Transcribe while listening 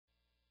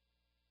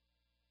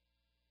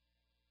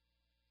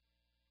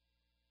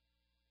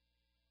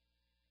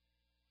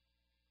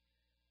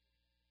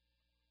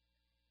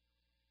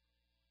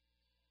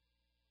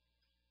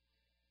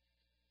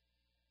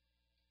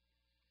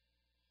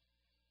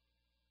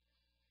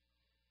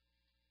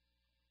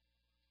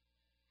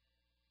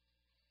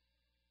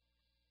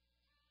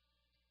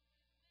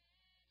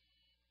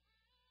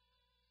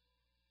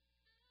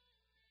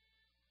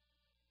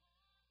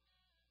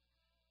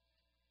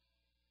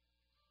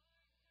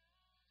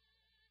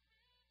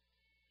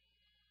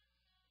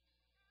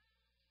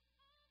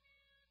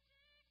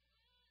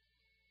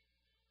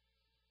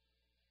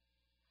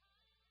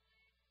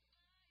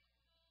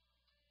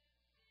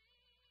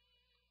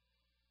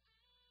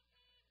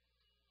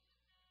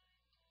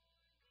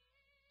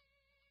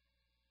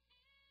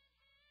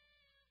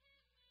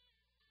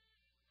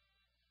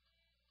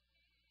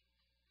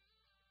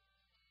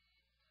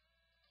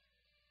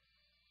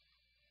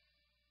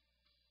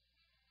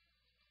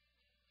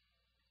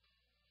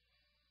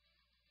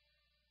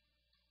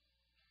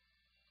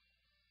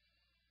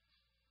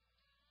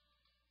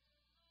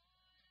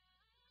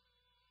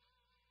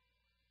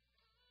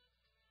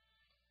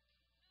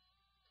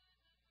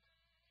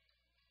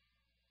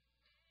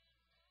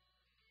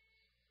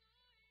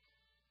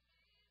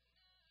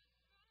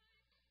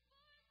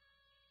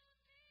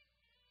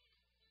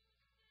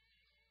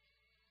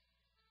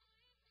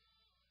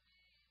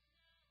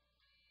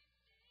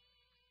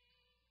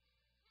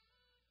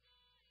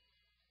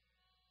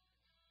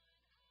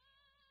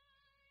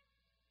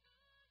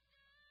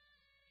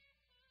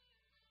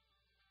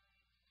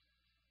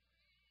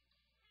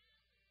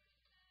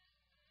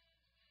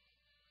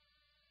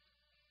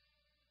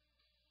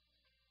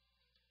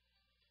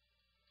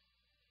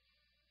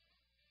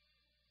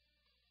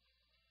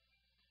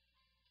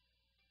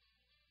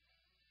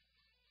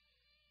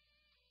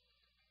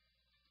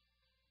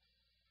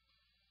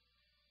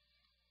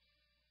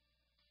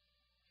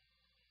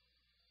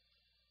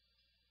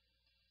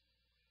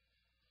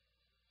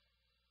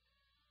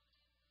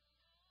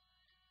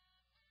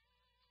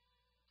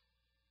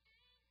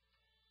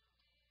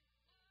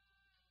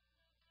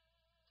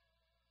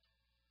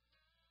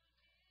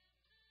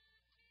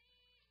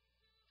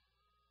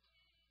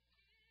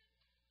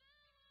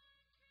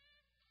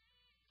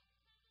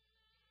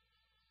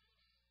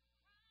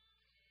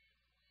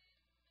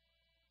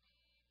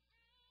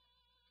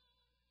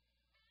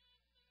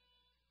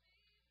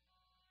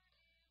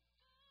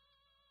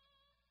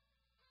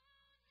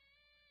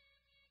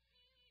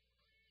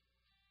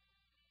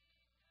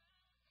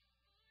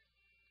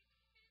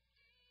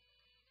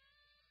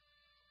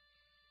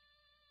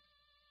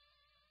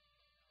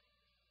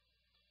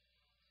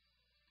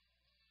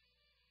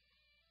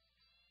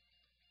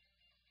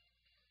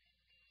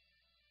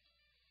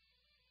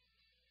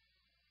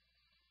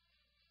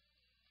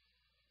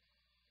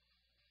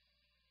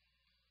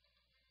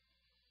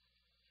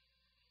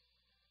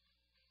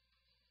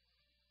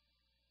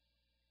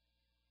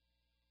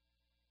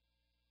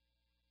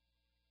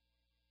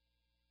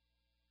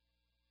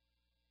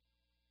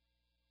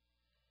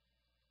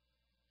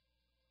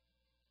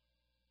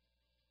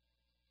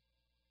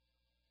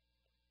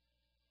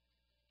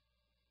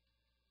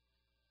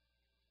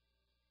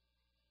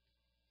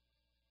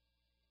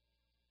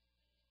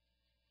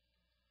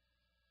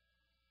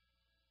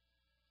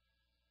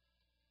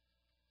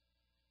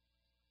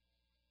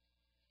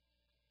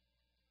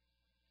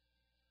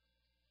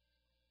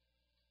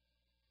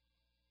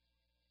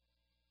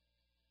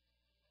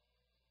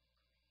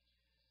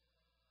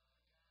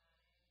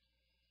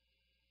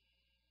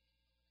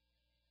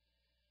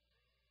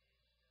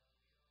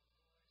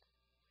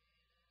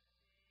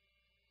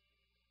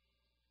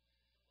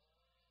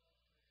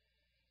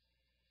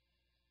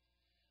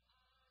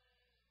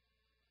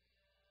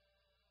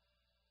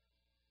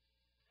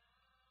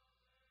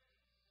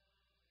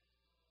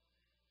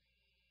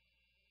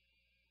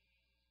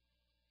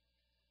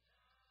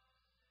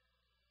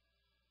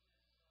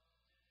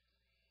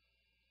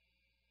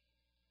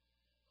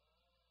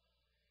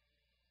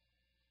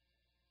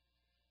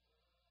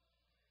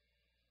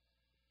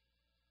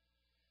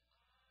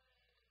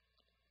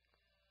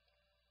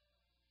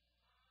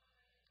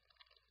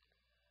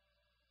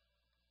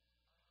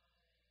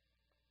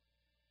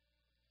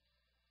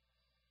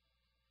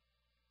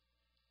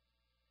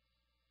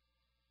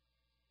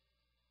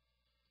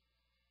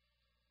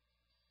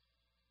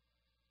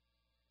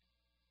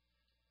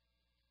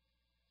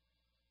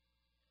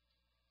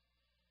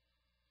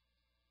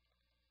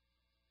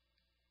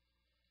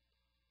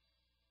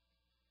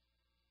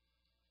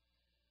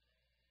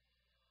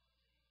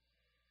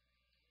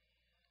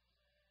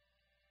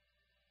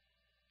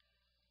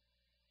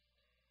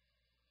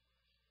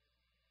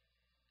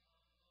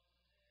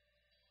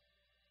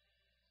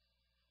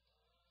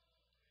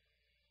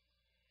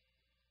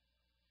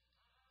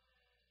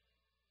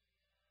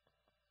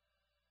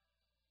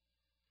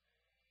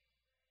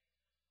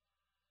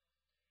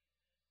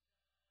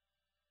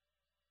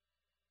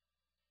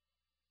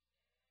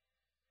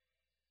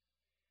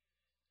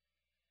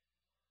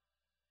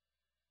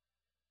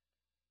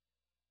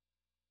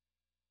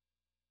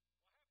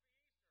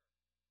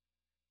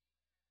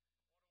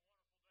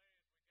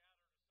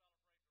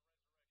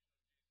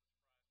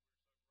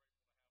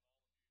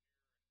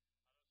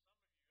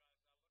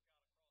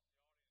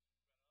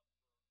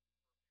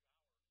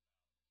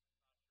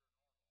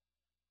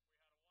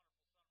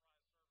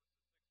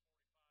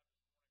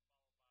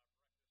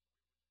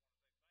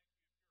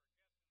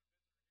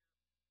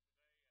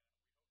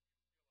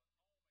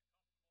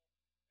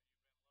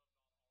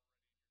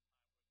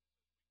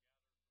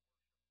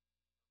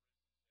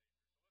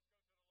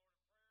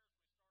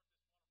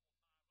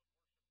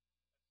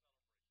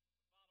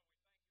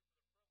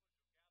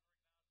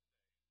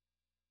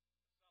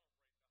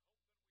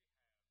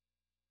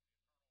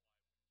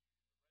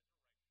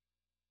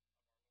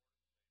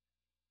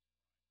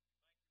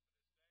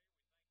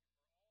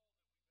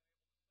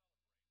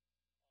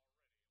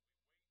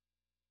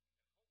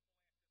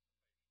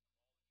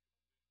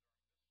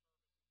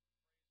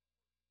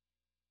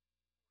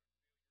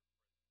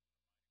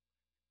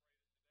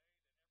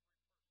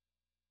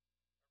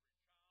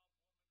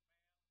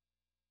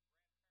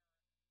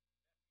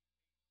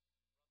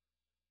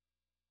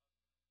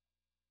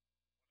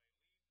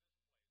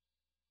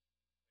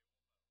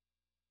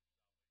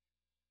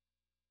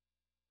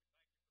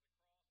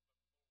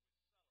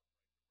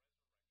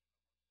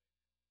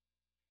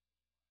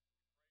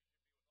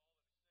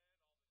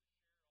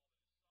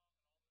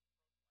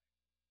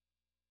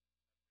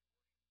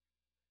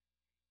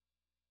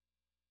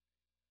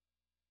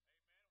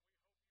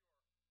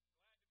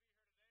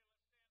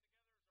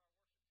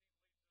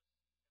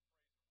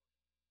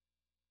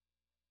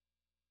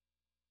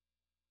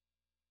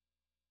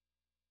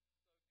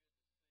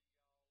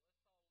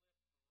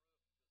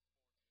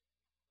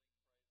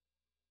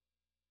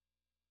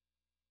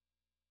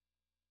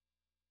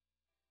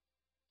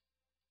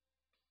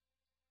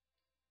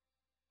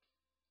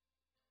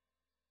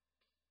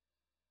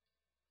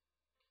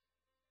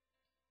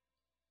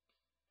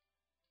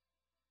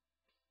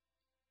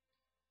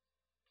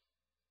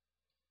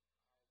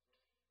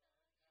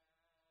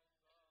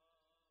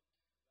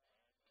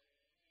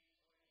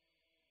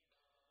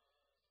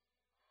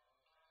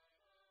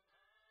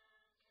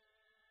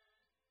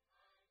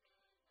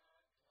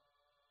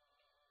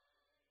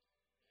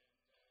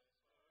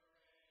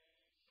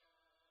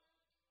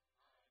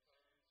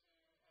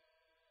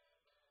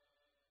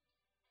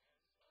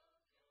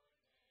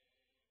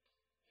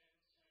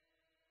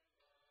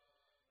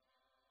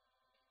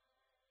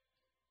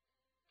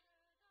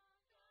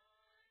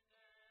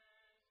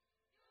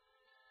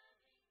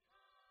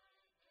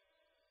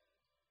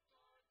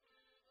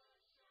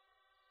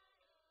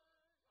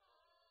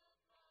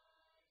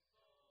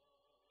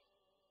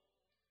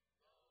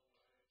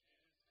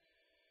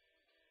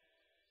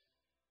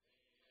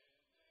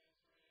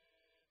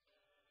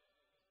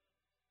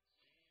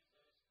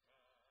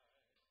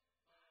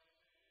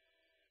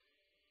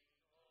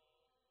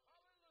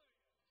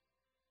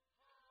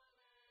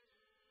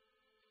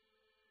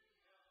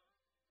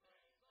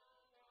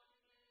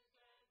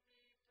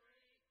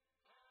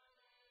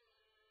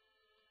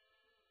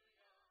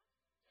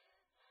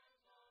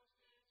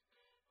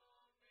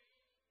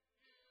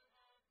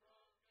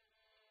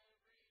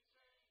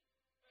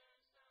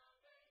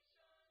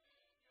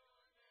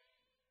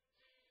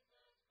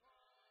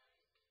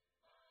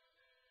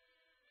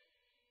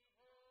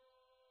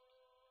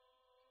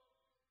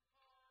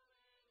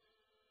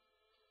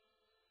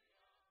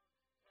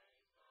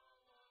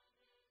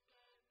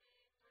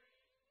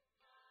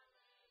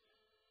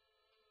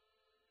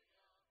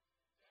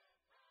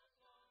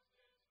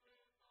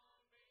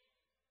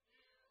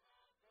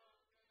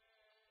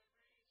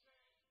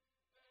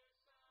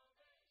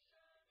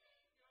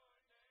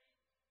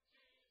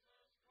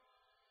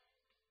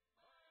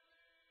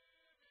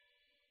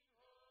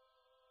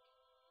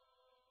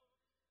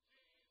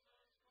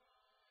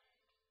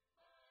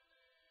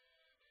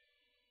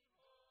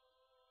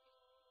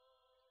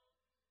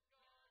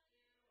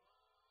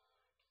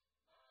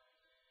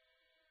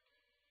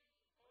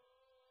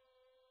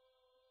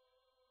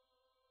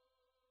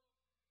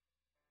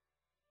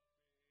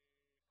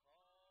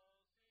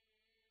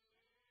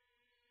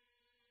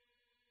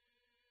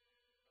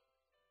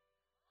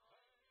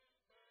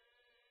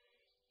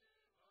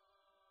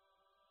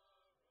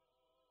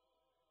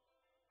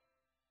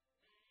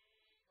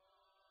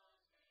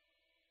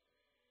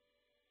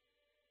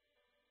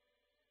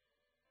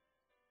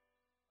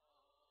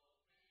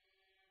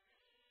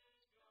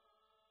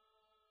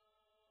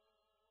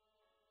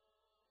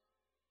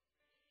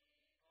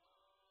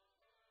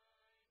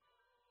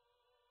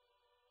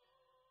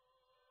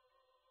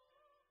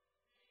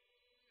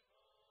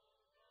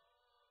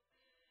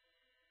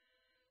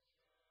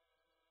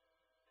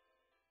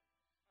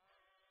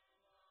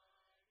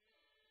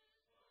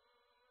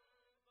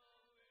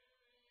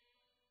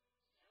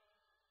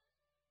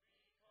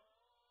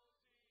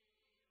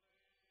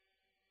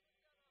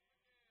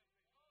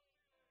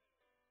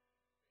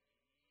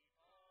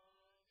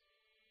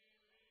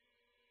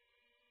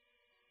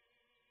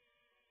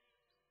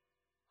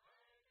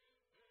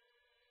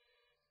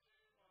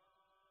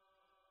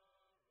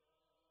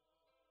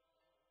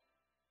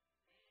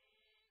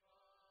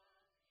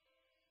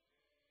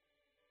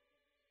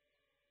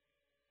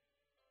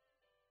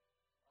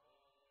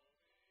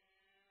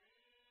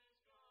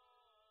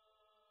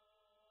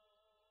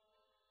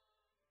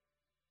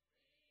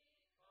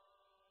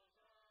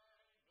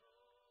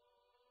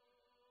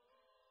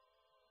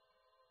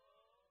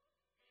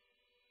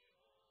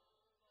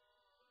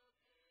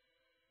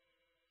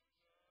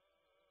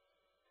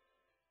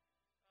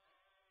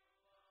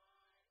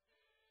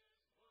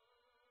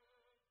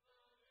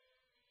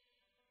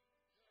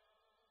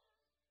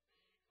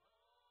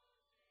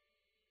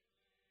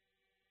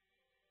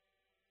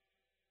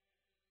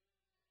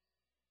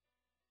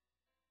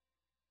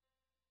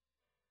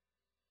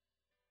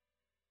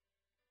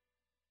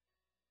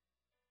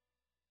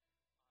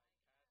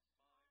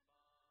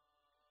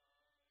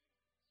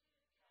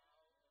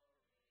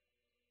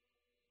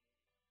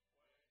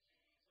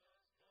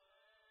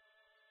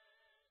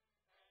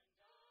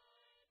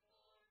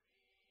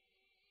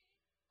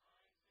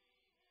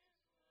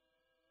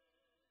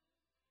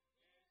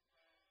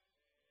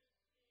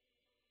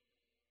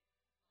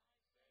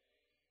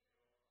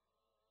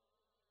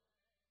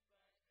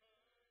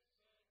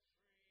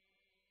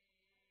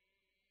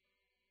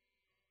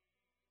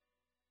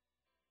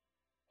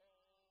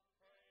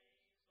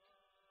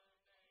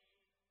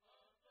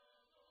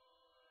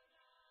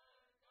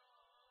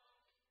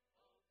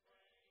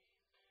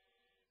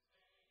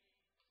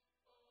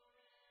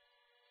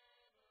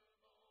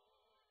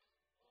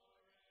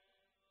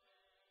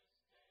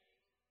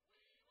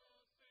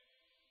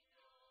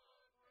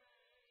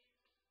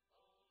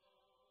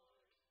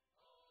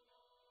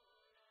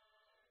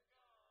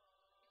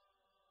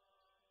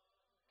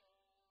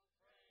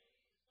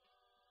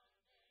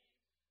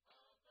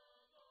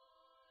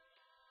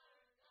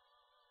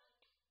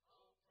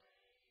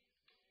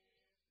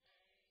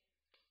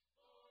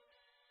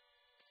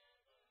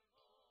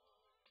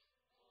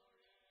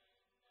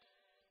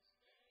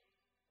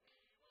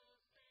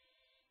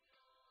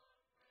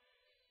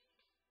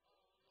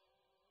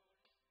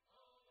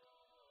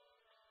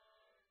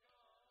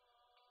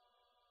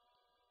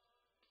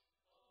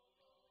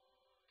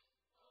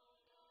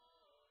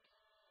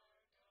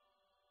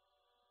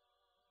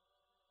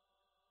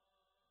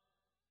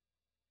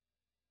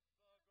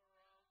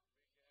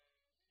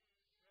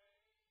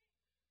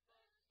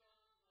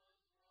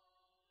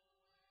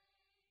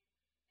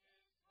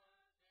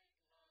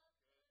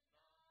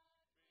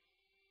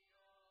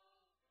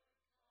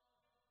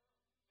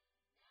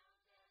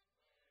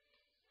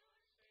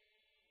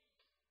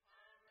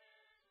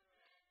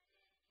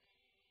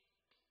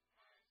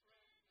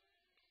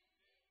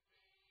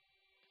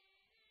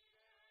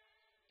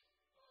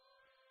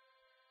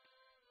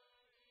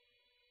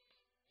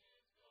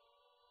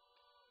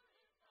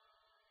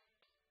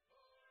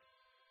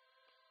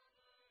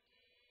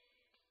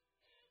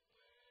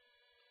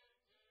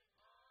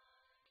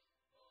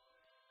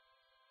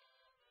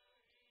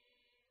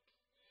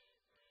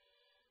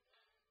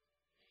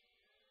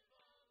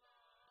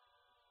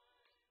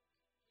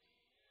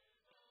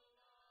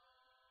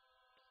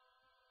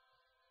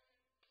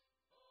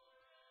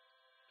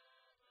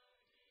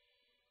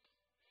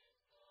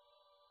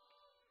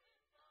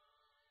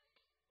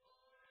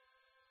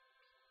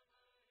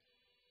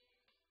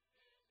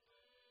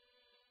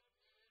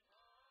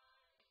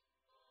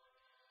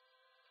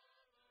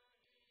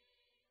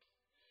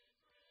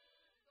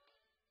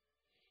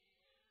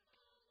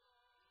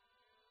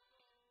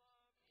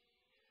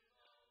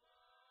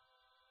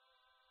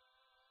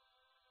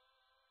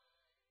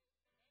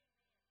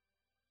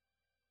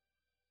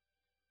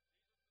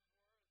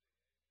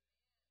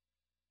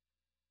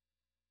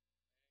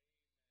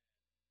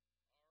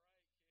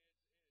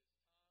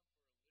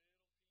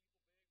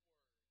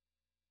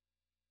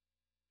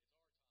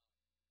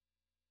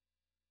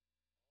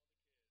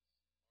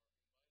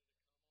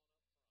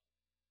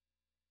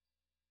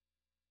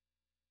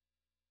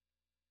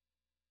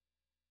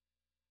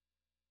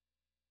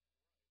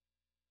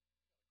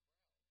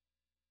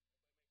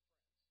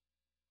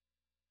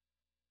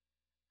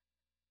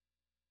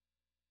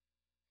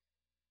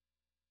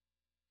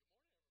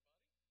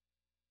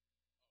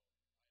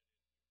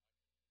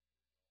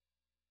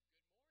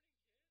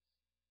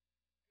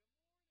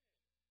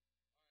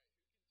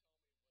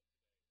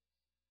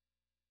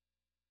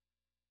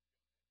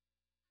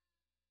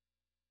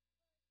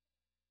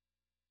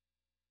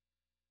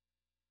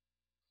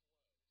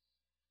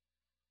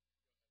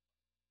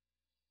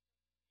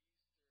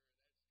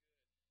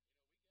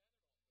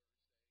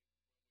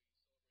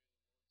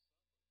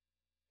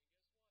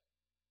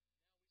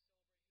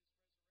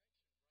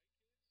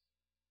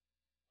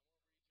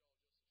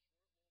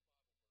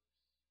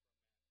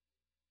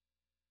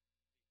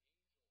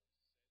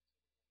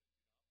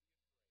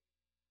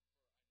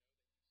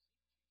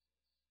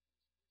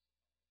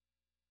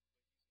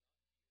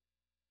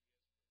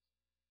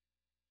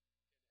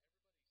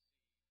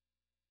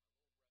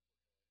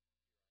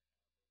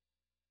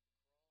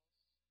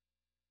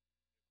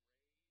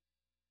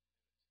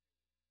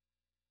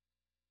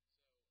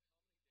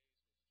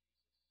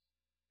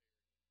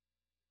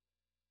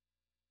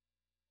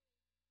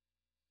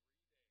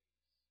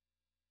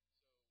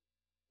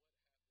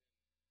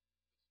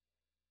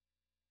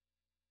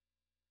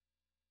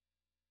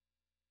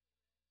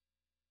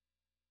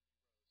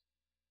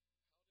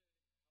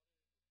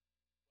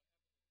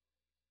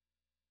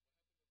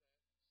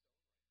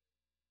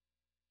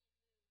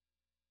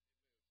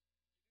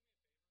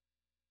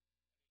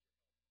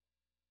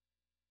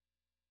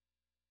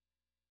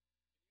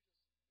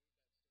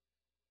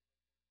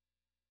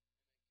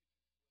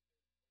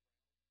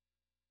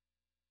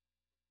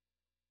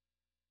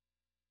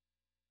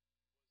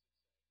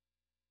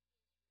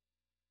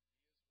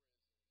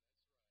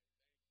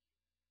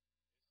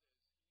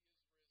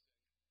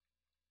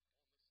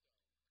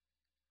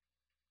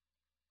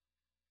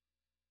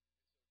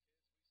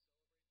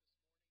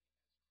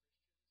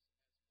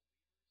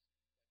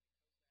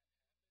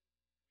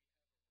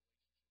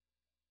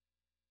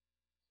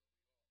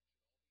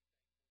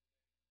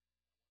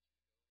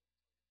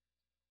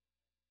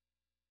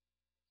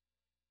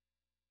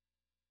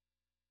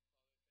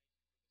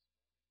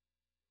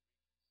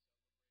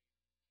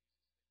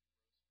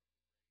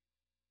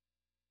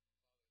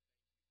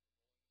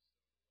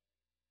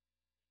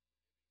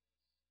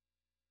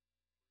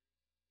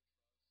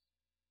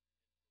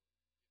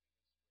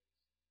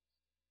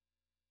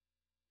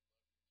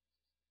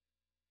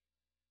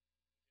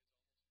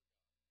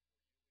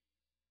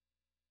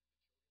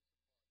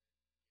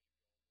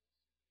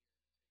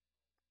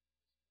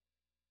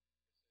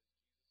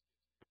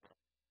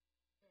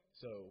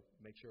So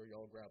make sure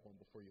y'all grab one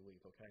before you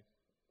leave, okay?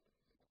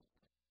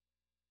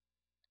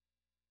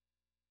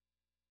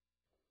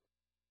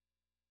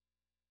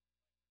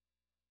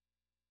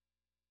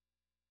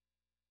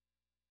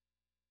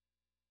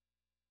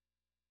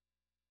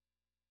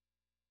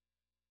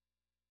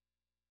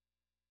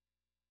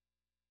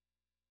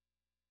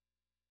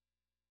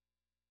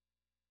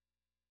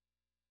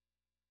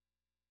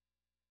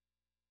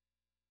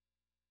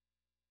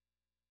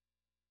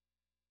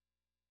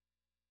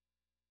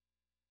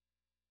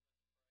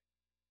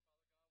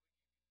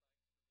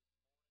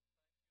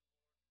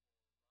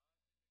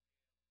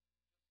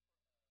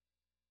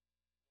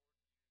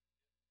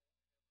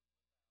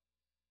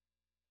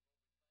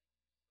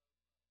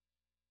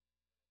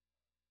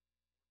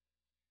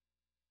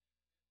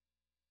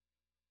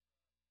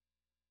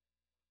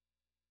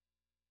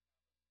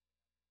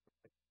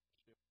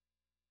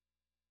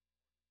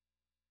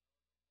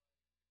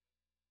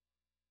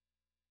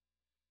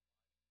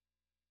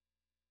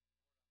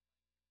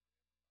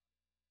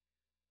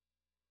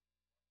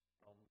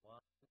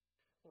 Online.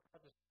 Lord, I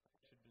just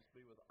should just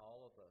be with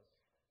all of us.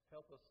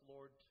 Help us,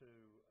 Lord, to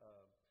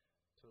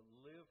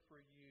live for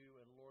you,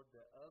 and Lord,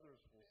 that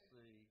others will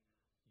see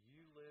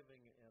you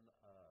living in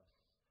us.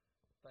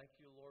 Thank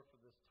you, Lord, for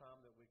this time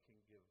that we can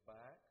give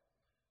back.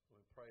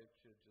 We pray that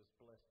you just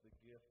bless the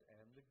gift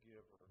and the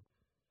giver.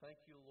 Thank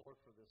you, Lord,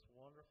 for this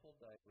wonderful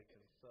day we can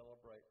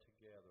celebrate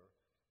together.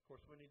 Of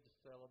course, we need to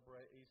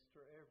celebrate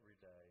Easter every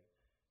day,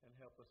 and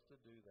help us to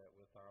do that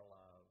with our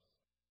lives.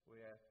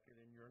 We ask it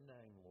in your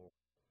name, Lord.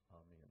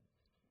 Amen.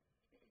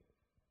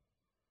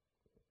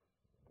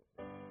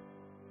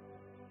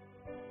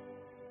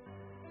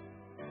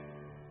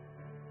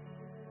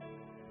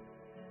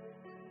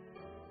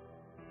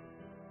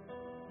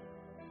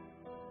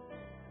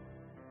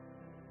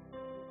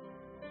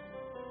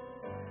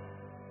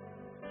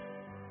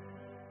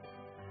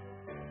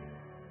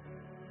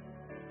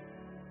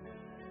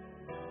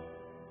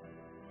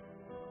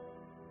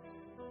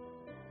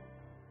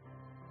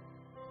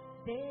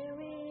 There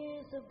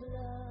is a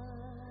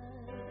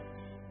blood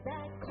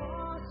that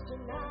cost a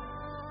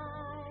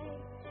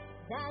life,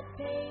 that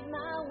paid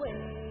my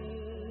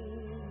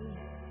way,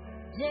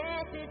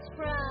 death its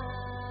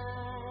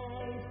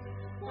price.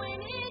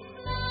 When it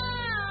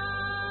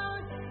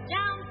flowed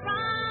down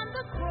from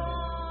the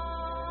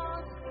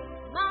cross,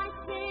 my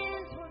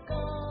sins were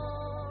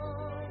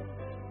gone,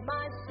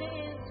 my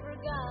sins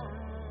forgot.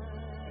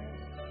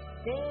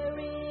 There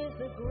is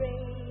a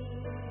grave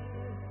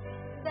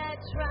that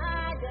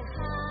tried to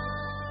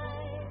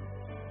hide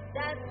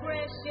that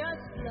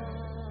precious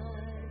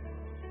blood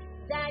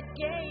that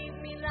gave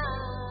me life.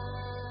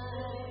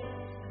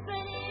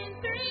 But in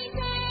 3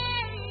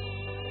 days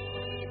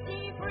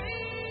he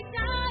breathed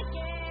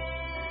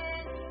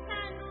again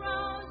and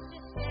rose to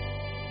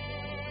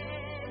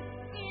stand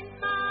in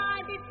my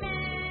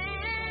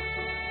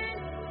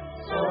defense.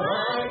 So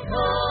I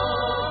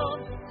come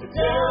to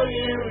tell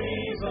you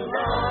he's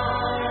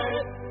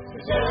alive, to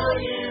tell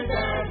you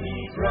that he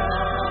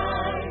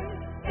dried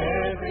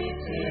every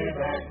tear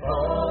that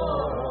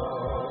falls.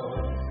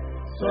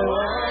 So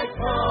I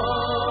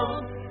come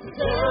to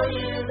tell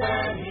you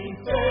that he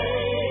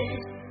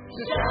saves, to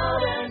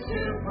shout and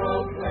to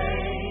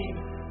proclaim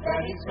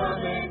that he's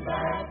coming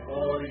back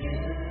for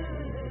you.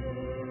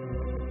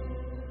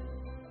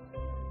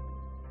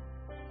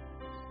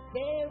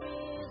 There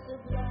is a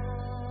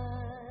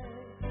blood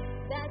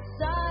that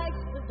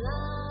sights the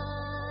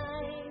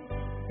blind,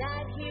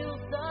 that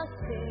heals the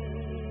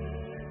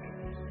sick,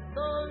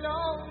 the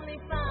lonely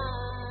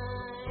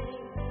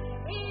find.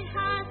 It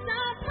has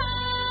the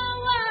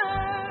power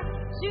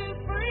to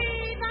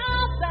free the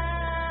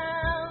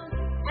bound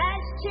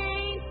as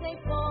chains they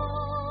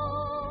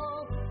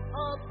fall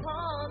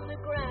upon the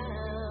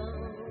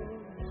ground.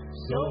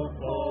 So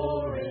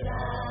pour it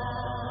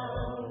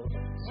out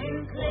to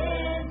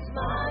cleanse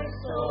my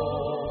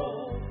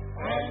soul,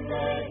 and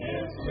let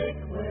his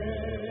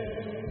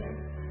liquid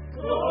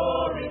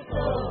glory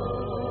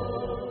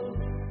flow,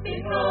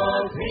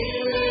 because he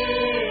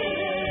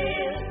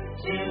lives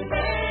to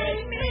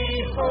make me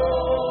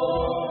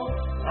whole.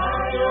 I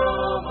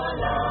owe my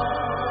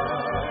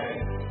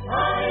life, I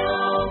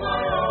owe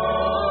my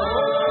all.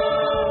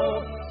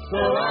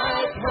 So I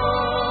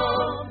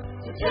come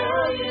to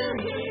tell you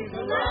he's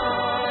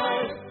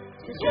alive,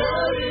 to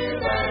tell you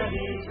that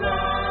he's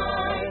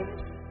right.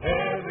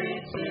 Every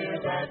tear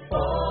that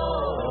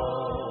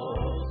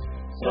falls,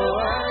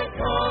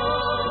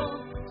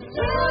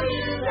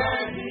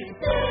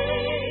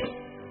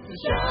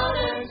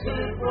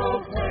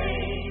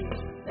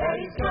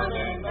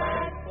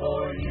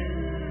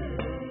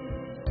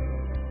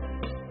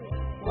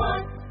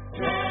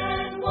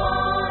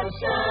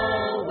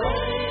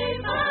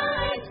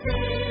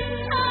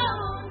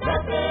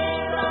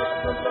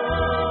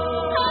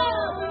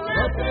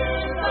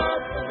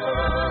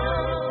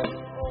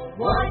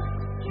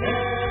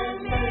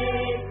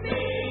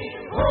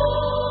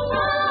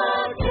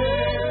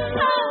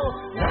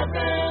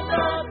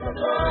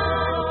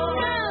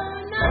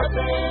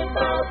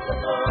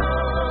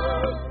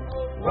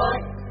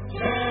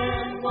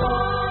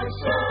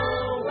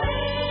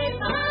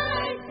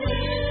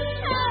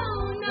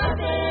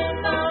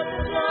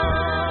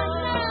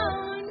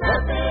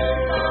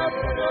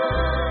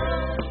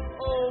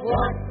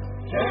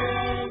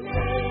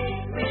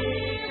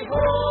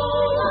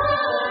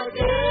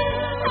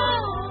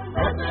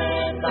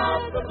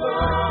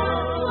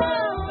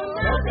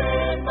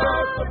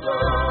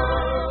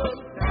 blood.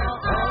 Now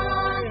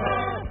I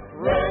have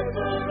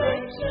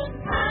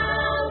resurrection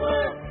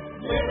power,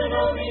 living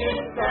on the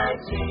inside,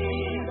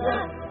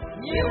 Jesus.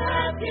 You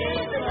have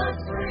given us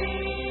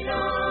freedom.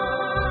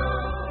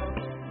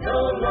 No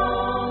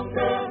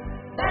longer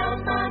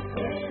bound by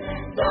sin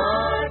and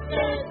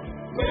darkness,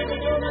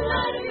 living in the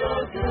light of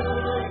your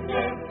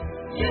goodness.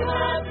 You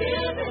have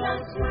given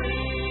us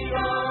freedom.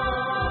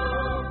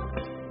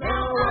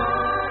 Now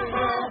I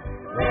have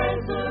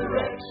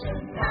resurrection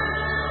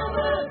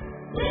power,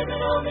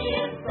 living on the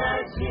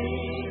inside,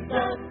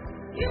 Jesus.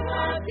 You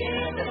have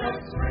given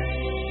us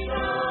freedom.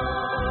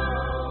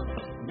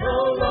 No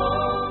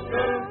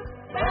longer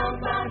bound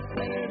by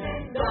sin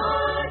and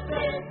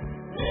darkness,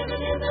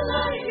 living in the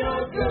light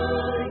of your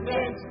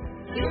goodness.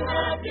 You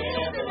have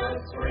given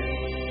us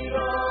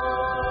freedom.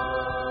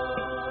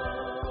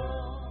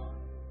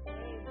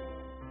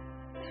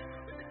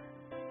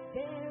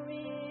 There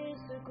is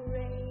a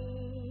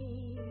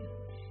grave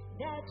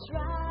that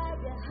tried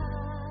to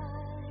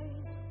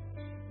hide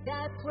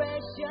that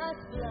precious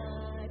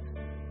blood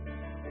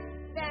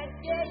that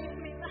gave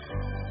me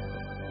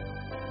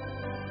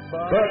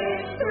but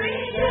in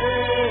 3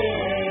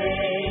 days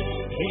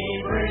He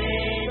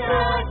breathed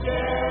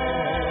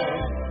again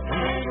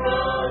and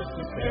rose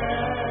to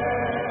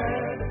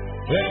stand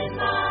in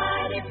my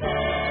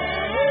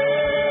defense.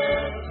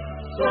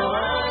 So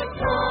I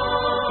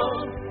come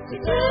to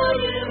tell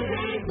you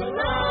He's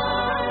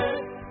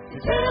alive, to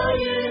tell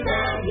you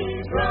that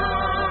He's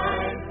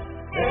right,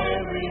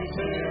 every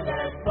tear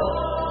that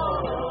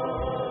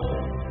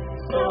falls.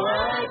 So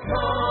I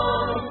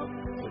come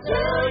to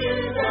tell you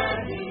that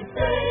He's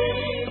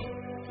safe,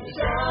 to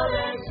shout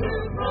and to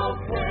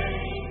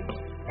proclaim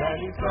that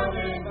He's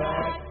coming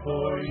back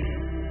for you.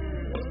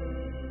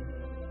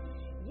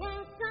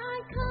 Yes,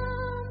 I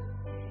come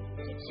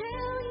to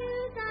tell you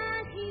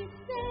that He's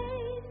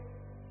safe,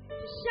 to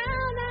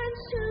shout and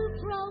to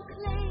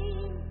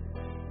proclaim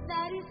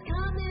that He's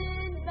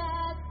coming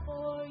back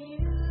for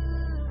you.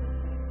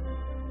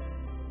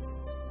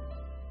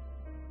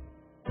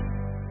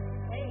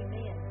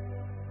 Amen.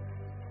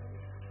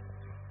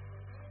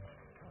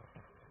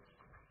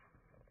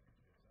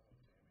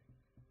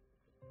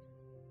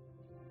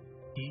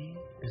 He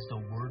is the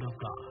Word of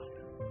God,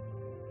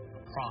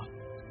 the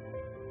prophet,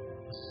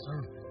 the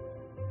servant.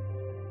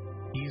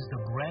 He is the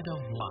bread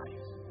of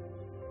life,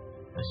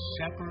 the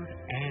shepherd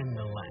and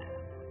the lamb.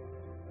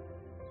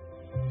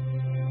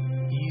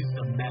 He is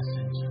the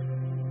messenger.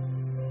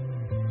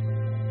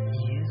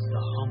 He is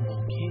the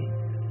humble king.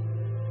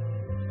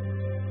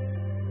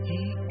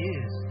 He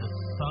is the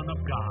Son of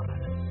God.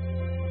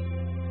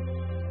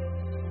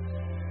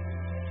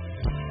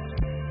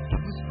 He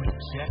was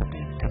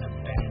rejected and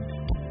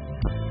abandoned.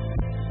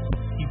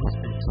 He was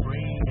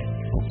betrayed and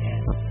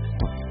condemned.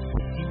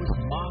 He was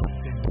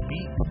mocked and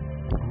beaten,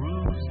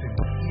 bruised and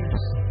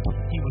pierced.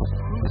 He was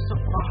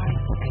crucified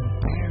and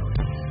buried.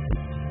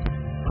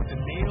 But the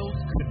nails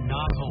could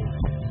not hold him.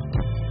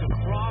 The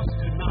cross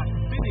could not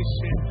finish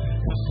him.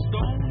 The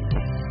stone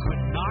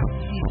could not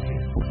keep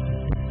him.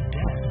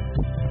 Death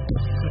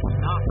could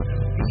not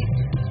defeat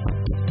him.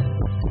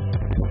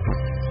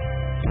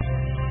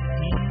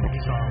 He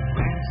is our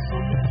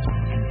ransom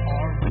and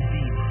our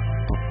redeemer.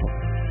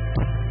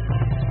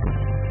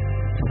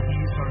 He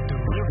is our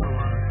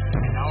deliverer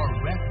and our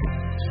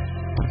refuge.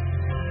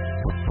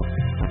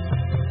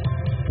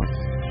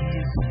 He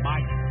is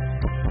mighty.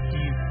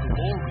 He is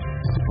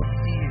glorious.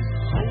 He is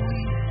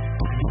holy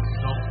and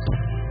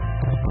exalted.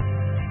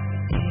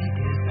 He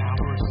is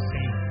our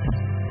Savior.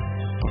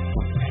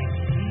 And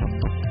He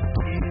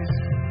is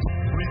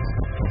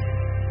risen.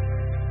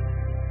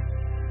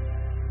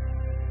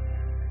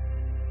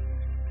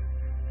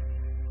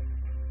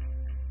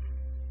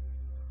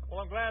 Well,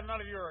 I'm glad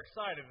none of you are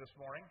excited this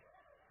morning,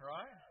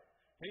 right?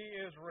 He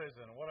is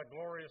risen. What a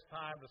glorious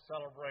time to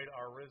celebrate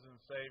our risen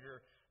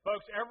Savior.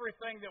 Folks,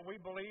 everything that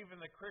we believe in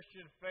the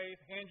Christian faith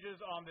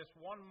hinges on this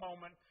one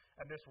moment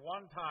and this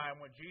one time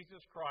when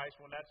Jesus Christ,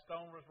 when that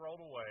stone was rolled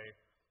away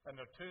and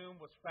the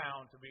tomb was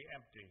found to be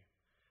empty.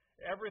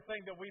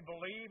 Everything that we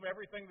believe,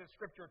 everything that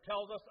Scripture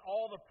tells us,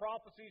 all the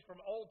prophecies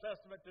from Old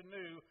Testament to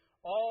New,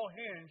 all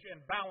hinge and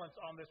balance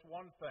on this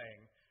one thing.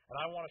 And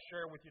I want to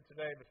share with you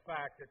today the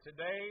fact that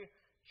today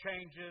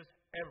changes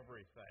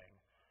everything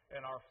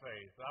in our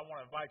faith. And I want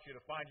to invite you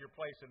to find your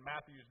place in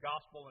Matthew's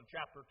Gospel in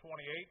chapter 28.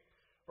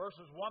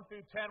 Verses 1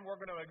 through 10, we're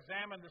going to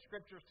examine the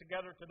Scriptures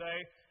together today,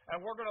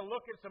 and we're going to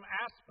look at some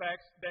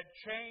aspects that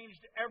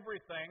changed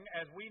everything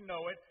as we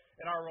know it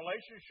in our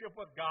relationship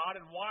with God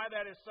and why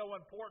that is so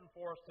important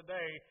for us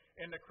today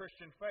in the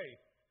Christian faith.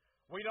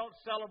 We don't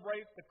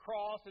celebrate the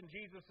cross and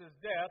Jesus'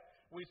 death.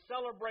 We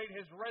celebrate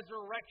His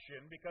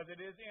resurrection because it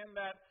is in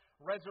that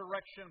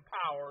resurrection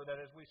power that,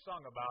 as we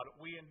sung about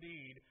it, we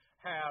indeed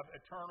have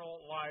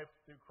eternal life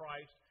through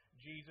Christ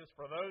Jesus.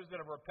 For those that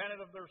have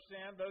repented of their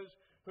sin, those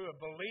who have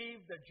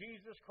believed that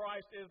Jesus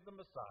Christ is the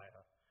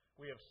Messiah,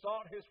 we have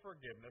sought His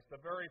forgiveness.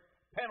 The very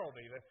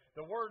penalty,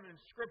 the word in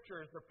Scripture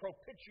is the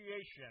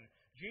propitiation.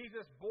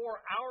 Jesus bore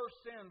our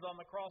sins on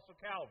the cross of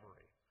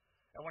Calvary.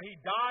 And when He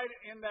died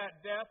in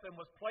that death and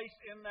was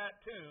placed in that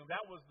tomb,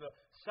 that was the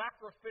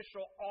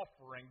sacrificial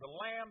offering, the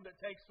lamb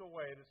that takes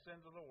away the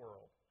sins of the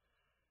world.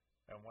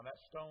 And when that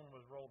stone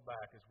was rolled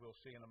back, as we'll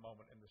see in a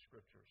moment in the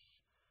Scriptures,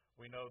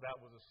 we know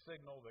that was a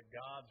signal that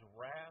God's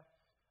wrath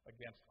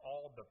against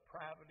all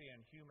depravity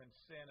and human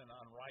sin and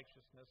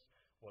unrighteousness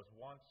was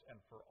once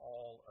and for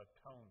all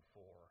atoned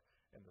for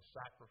in the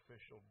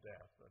sacrificial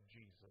death of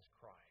Jesus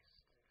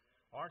Christ.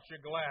 Aren't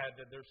you glad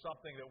that there's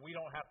something that we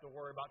don't have to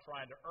worry about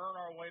trying to earn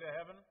our way to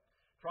heaven,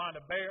 trying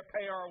to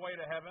pay our way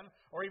to heaven,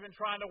 or even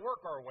trying to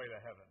work our way to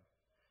heaven?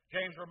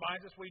 James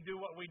reminds us we do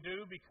what we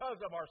do because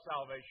of our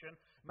salvation,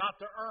 not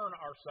to earn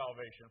our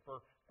salvation.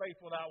 For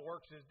faith without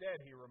works is dead,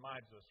 he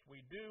reminds us.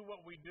 We do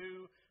what we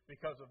do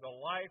because of the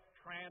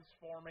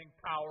life-transforming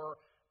power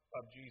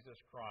of Jesus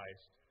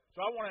Christ.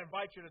 So I want to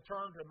invite you to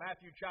turn to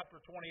Matthew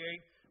chapter 28,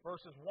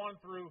 verses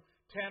 1 through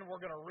 10. We're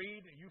going to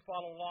read. You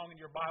follow along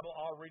in your Bible.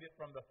 I'll read it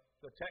from the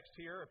text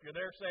here. If you're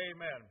there, say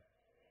amen.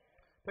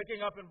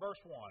 Picking up in verse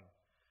 1.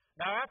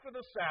 Now after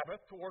the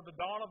Sabbath, toward the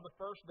dawn of the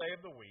first day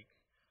of the week,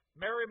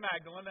 Mary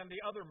Magdalene and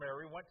the other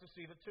Mary went to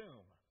see the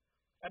tomb.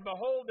 And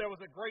behold, there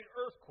was a great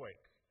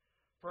earthquake.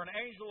 For an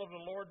angel of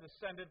the Lord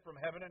descended from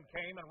heaven and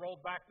came and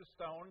rolled back the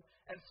stone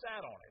and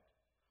sat on it.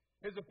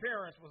 His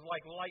appearance was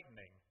like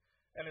lightning,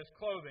 and his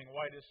clothing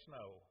white as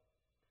snow.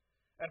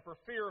 And for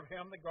fear of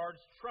him, the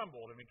guards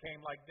trembled and became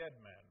like dead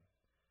men.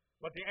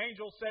 But the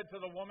angel said to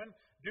the woman,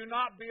 "Do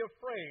not be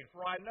afraid,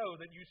 for I know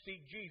that you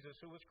seek Jesus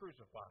who was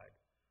crucified.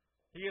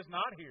 He is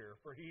not here,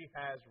 for he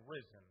has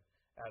risen,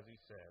 as he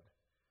said.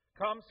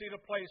 Come see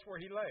the place where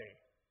he lay.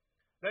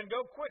 Then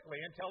go quickly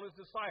and tell his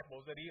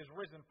disciples that he is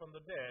risen from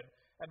the dead,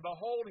 and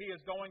behold, he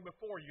is going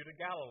before you to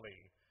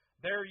Galilee.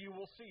 There you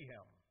will see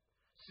him.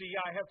 See,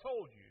 I have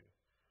told you."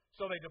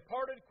 So they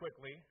departed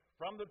quickly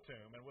from the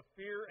tomb, and with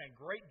fear and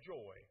great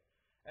joy,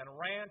 and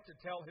ran to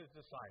tell his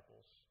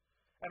disciples.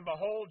 And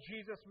behold,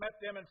 Jesus met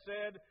them and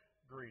said,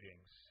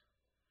 "Greetings."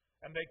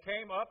 And they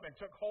came up and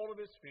took hold of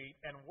his feet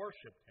and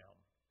worshipped him.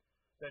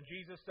 Then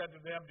Jesus said to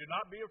them, "Do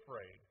not be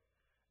afraid.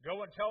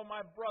 Go and tell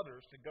my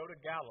brothers to go to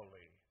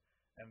Galilee,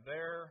 and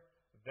there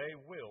they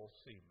will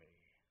see me."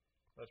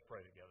 Let's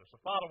pray together. So,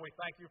 Father, we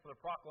thank you for the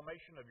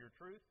proclamation of your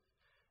truth.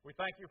 We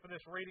thank you for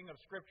this reading of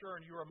Scripture,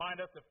 and you remind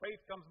us that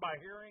faith comes by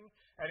hearing,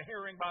 and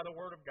hearing by the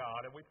Word of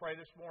God. And we pray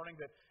this morning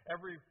that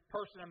every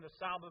person in the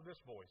sound of this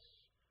voice,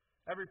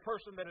 every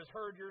person that has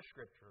heard your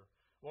Scripture,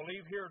 will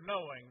leave here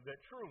knowing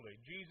that truly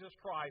Jesus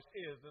Christ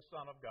is the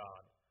Son of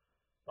God.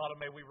 Father,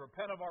 may we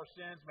repent of our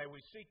sins. May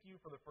we seek you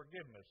for the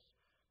forgiveness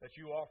that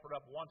you offered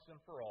up once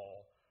and for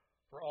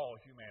all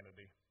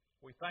humanity.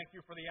 We thank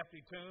you for the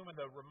empty tomb and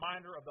the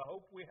reminder of the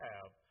hope we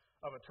have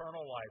of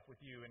eternal life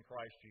with you in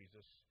Christ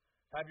Jesus.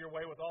 Have your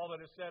way with all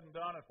that is said and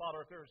done. And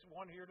Father, if there is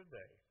one here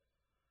today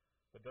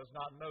that does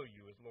not know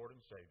you as Lord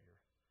and Savior,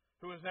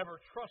 who has never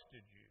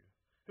trusted you,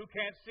 who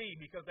can't see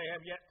because they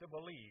have yet to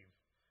believe,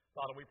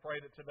 Father, we pray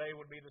that today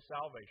would be the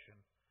salvation.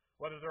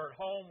 Whether they're at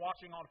home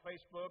watching on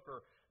Facebook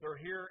or they're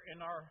here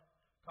in our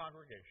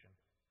congregation,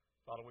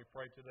 Father, we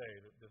pray today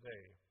that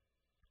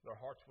their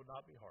hearts would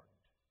not be hardened.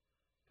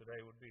 Today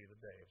would be the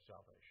day of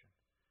salvation.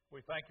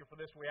 We thank you for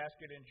this. We ask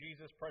it in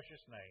Jesus' precious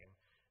name.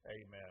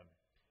 Amen.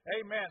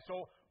 Amen.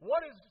 So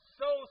what is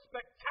so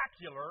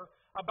spectacular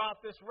about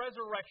this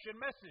resurrection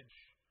message?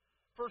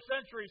 For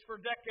centuries, for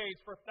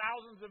decades, for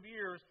thousands of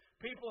years,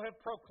 people have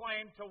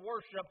proclaimed to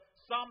worship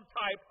some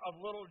type of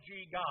little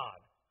g God.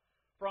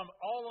 From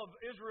all of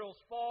Israel's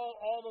fall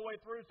all the way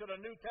through to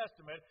the New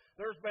Testament,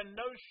 there's been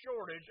no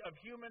shortage of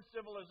human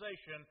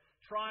civilization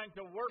trying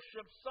to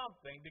worship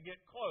something to get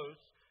close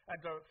and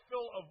to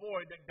fill a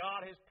void that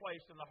God has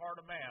placed in the heart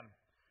of man.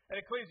 In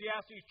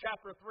Ecclesiastes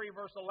chapter 3,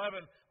 verse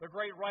 11, the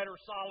great writer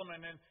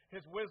Solomon in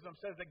his wisdom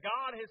says that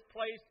God has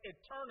placed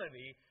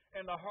eternity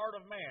in the heart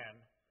of man.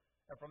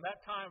 And from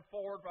that time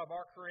forward of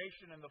our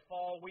creation in the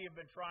fall, we have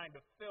been trying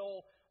to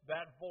fill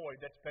that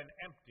void that's been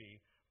empty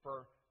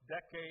for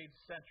decades,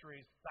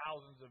 centuries,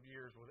 thousands of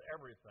years with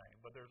everything.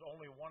 But there's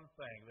only one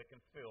thing that can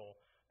fill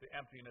the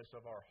emptiness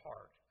of our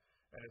heart.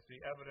 And it's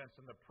the evidence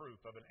and the proof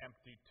of an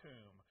empty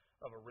tomb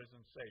of a risen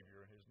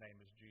Savior, and his name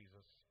is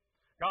Jesus.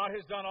 God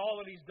has done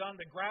all that he's done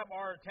to grab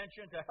our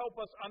attention, to help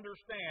us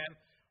understand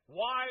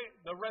why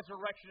the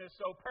resurrection is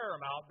so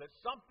paramount, that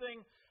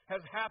something has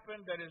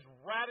happened that is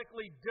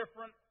radically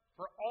different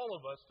for all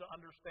of us to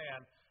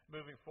understand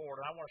moving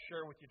forward. And I want to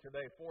share with you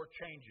today 4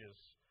 changes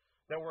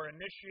that were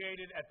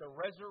initiated at the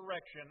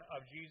resurrection of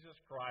Jesus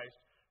Christ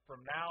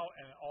from now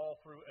and all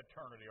through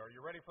eternity. Are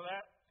you ready for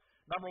that?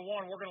 Number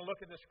 1, we're going to look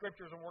at the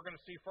Scriptures, and we're going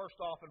to see first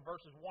off in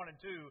verses 1 and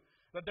 2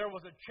 that there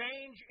was a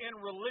change in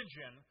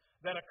religion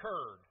that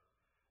occurred.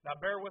 Now,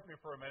 bear with me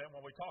for a minute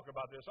when we talk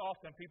about this.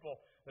 Often people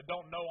that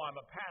don't know I'm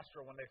a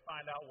pastor, when they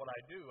find out what I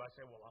do, I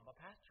say, "Well, I'm a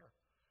pastor."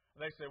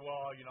 And they say,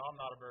 "Well, I'm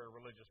not a very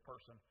religious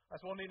person." I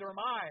say, "Well, neither am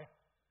I."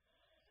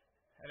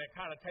 And it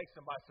kind of takes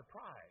them by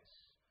surprise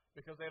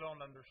because they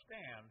don't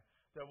understand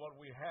that what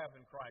we have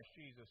in Christ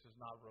Jesus is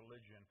not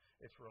religion,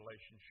 it's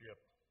relationship.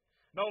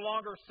 No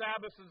longer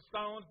Sabbaths and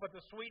stones, but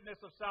the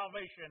sweetness of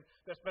salvation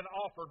that's been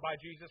offered by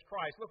Jesus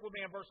Christ. Look with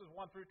me in verses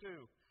 1 through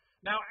 2.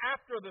 Now,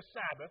 after the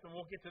Sabbath, and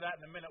we'll get to that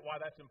in a minute why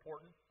that's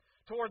important,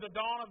 toward the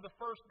dawn of the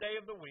first day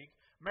of the week,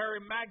 Mary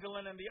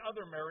Magdalene and the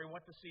other Mary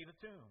went to see the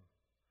tomb.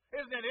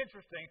 Isn't it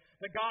interesting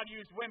that God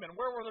used women?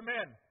 Where were the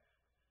men?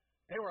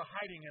 They were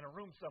hiding in a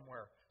room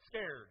somewhere,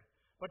 scared.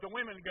 But the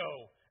women go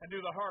and do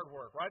the hard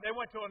work, right? They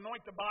went to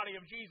anoint the body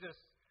of Jesus,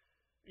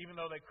 even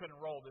though they couldn't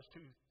roll this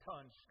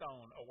 2-ton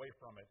stone away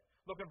from it.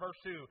 Look at verse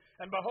 2.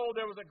 And behold,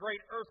 there was a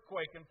great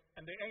earthquake,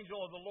 and the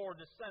angel of the Lord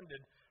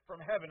descended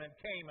from heaven and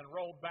came and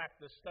rolled back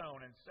the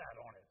stone and sat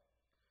on it.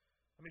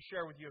 Let me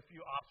share with you a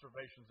few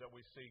observations that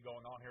we see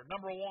going on here.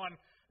 Number one,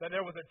 that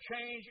there was a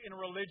change in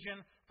religion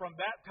from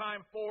that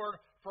time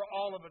forward for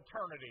all of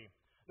eternity.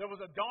 There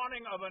was a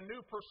dawning of a new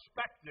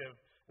perspective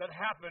that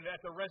happened at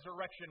the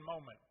resurrection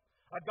moment.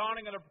 A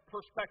dawning of a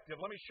perspective.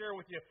 Let me share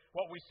with you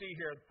what we see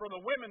here. For the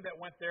women that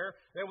went there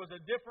was a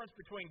difference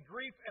between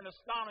grief and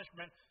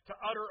astonishment to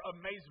utter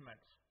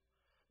amazement.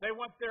 They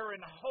went there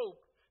in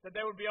hope that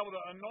they would be able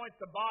to anoint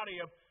the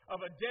body of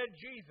a dead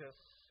Jesus,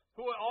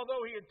 who,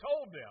 although he had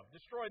told them,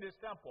 destroy this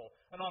temple,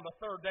 and on the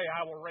third day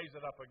I will raise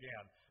it up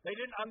again. They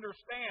didn't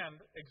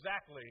understand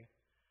exactly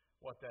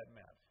what that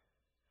meant.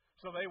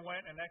 So they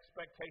went in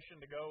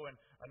expectation to go and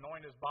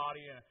anoint his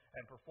body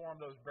and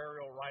perform those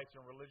burial rites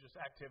and religious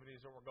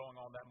activities that were going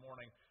on that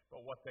morning.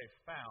 But what they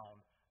found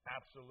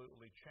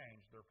absolutely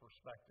changed their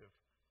perspective.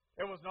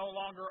 It was no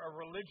longer a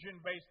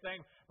religion-based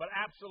thing, but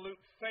absolute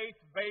faith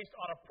based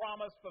on a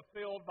promise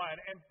fulfilled by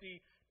an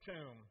empty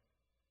tomb.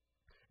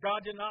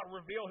 God did not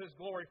reveal his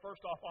glory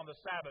first off on the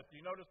Sabbath.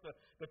 Do you notice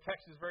the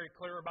text is very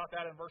clear about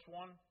that in verse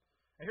 1?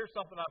 And here's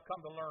something I've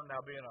come to learn now,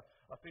 being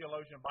a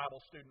theologian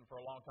Bible student for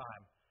a long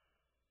time.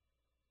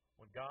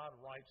 When God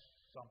writes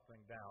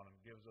something down and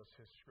gives us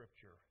his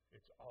scripture,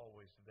 it's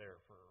always there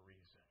for a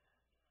reason.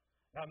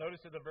 Now notice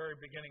at the very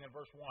beginning in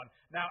verse 1.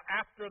 Now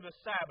after the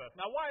Sabbath.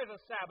 Now why is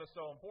the Sabbath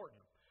so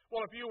important?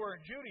 Well, if you were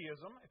in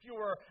Judaism, if you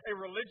were a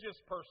religious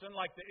person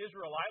like the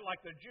Israelite,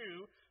 like the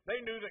Jew, they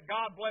knew that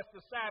God blessed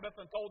the Sabbath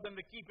and told them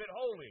to keep it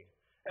holy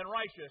and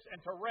righteous and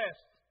to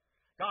rest.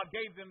 God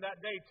gave them that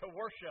day to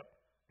worship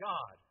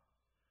God.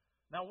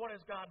 Now, what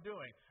is God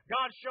doing?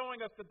 God's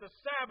showing us that the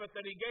Sabbath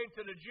that he gave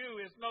to the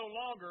Jew is no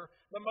longer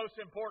the most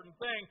important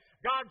thing.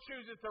 God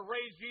chooses to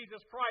raise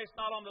Jesus Christ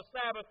not on the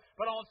Sabbath,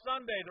 but on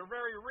Sunday. The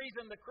very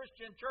reason the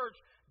Christian church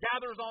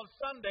gathers on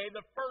Sunday,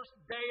 the first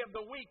day of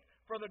the week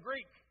for the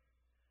Greek.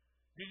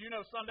 Did you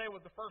know Sunday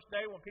was the first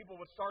day when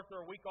people would start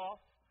their week off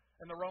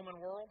in the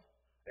Roman world?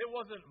 It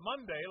wasn't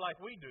Monday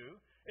like we do.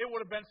 It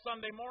would have been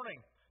Sunday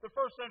morning. The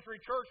first century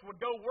church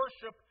would go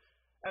worship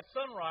at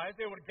sunrise.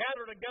 They would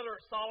gather together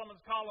at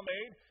Solomon's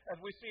colonnade, as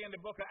we see in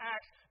the book of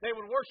Acts. They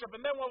would worship, and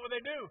then what would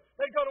they do?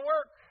 They'd go to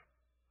work.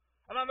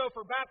 And I know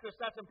for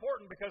Baptists that's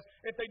important, because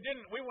if they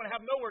didn't, we wouldn't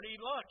have nowhere to eat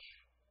lunch.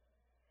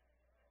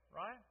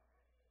 Right?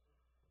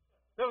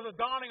 There was a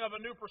dawning of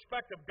a new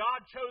perspective.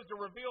 God chose to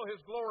reveal his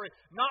glory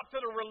not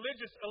to the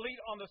religious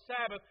elite on the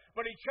Sabbath,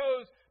 but he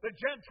chose the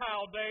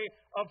Gentile day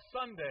of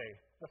Sunday,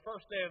 the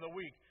first day of the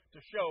week, to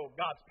show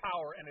God's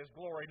power and his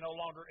glory no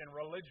longer in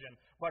religion,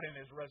 but in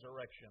his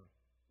resurrection.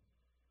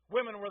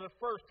 Women were the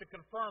first to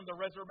confirm the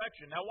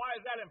resurrection. Now, why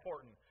is that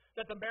important?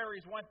 That the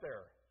Marys went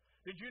there.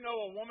 Did you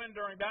know a woman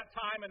during that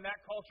time in that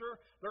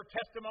culture, their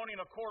testimony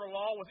in a court of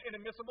law was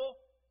inadmissible?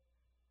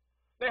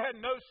 They had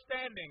no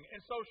standing in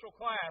social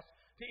class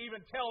to even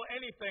tell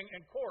anything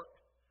in court.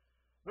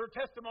 Their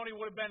testimony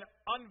would have been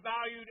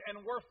unvalued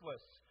and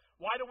worthless.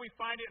 Why do we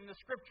find it in the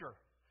Scripture?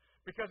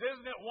 Because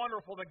isn't it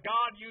wonderful that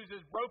God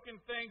uses broken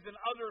things and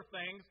other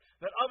things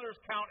that others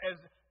count as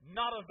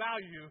not of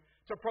value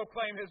to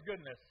proclaim his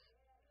goodness?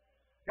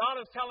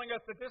 God is telling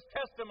us that this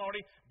testimony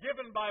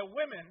given by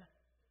women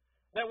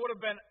that would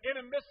have been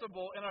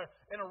inadmissible in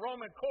a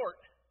Roman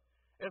court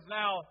is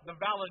now the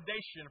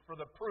validation for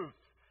the proof.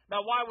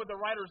 Now, why would the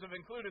writers have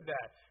included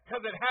that?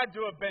 Because it had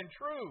to have been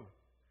true.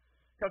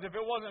 Because if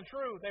it wasn't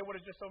true, they would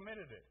have just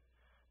omitted it.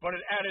 But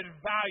it added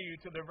value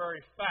to the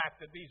very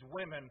fact that these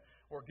women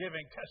were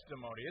giving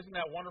testimony. Isn't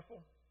that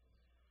wonderful?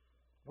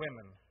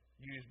 Women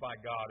used by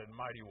God in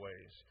mighty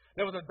ways.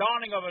 There was a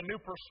dawning of a new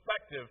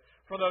perspective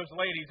for those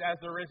ladies, as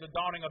there is a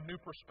dawning of new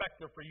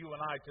perspective for you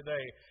and I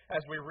today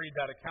as we read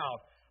that account.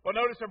 But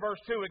notice in verse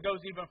 2, it goes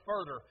even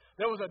further.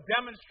 There was a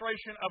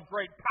demonstration of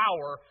great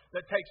power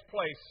that takes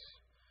place.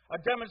 A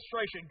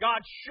demonstration.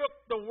 God shook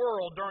the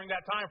world during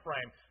that time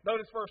frame.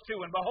 Notice verse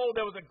 2, and behold,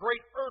 there was a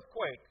great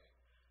earthquake.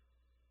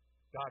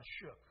 God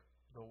shook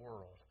the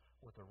world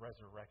with the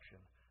resurrection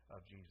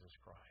of Jesus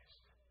Christ.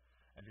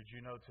 And did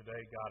you know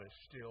today God is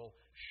still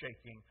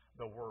shaking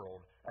the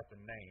world at the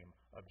name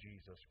of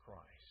Jesus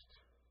Christ?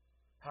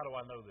 How do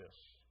I know this?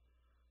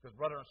 Because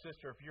brother and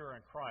sister, if you're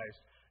in Christ,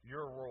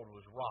 your world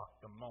was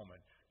rocked the moment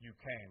you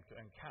came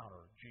to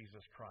encounter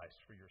Jesus Christ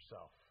for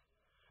yourself.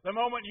 The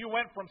moment you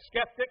went from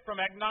skeptic, from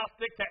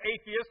agnostic to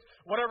atheist,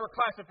 whatever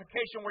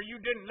classification where you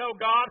didn't know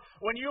God,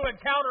 when you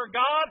encountered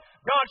God,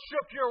 God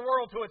shook your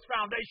world to its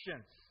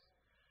foundations.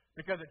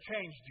 Because it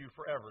changed you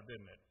forever,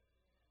 didn't it?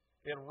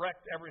 It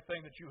wrecked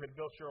everything that you had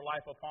built your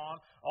life upon,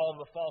 all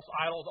of the false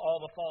idols,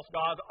 all the false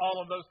gods, all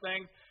of those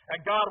things.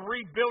 And God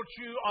rebuilt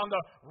you on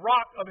the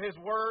rock of His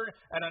Word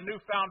and a new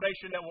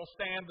foundation that will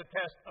stand the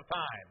test of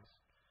times.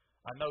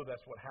 I know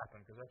that's what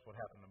happened because that's what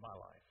happened in my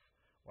life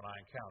when I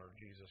encountered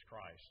Jesus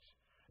Christ.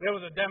 There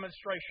was a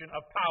demonstration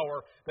of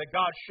power that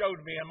God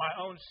showed me in my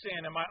own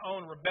sin, in my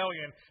own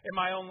rebellion, in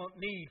my own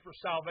need for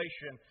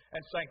salvation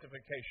and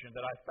sanctification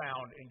that I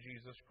found in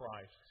Jesus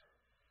Christ.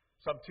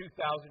 Some 2,000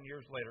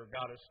 years later,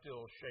 God is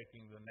still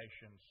shaking the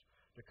nations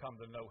to come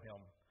to know Him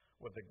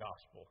with the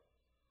gospel.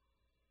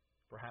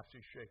 Perhaps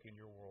He's shaking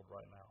your world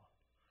right now.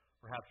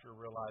 Perhaps you're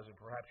realizing,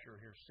 perhaps you're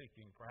here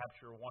seeking, perhaps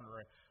you're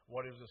wondering,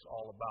 what is this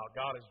all about?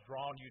 God has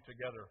drawn you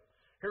together.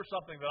 Here's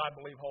something that I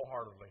believe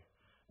wholeheartedly.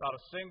 Not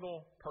a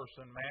single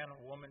person, man,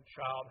 woman,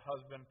 child,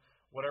 husband,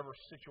 whatever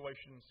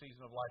situation and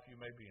season of life you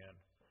may be in.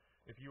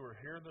 If you are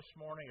here this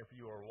morning, if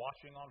you are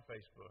watching on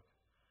Facebook,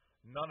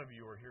 none of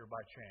you are here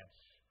by chance.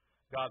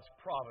 God's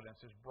providence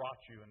has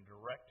brought you in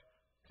direct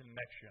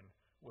connection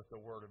with the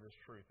word of His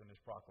truth and His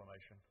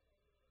proclamation.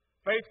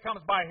 Faith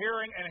comes by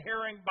hearing, and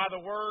hearing by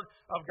the word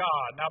of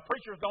God. Now,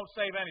 preachers don't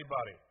save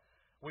anybody.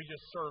 We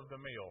just serve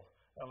the meal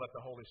and let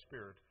the Holy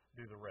Spirit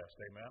do the rest.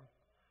 Amen?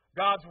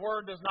 God's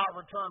word does not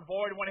return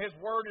void. When His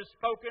word is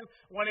spoken,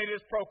 when it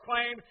is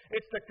proclaimed,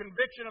 it's the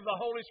conviction of the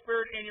Holy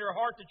Spirit in your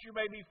heart that you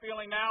may be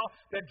feeling now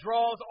that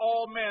draws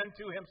all men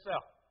to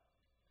Himself.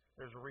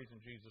 There's a reason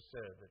Jesus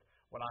said that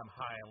when I'm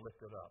high and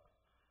lifted up,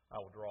 I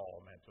will draw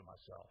all men to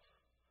myself.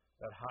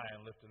 That high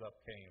and lifted up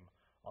came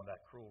on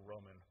that cruel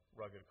Roman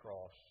rugged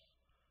cross.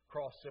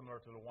 Cross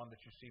similar to the one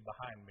that you see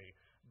behind me,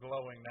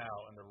 glowing now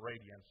in the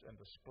radiance and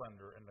the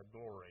splendor and the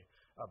glory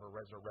of a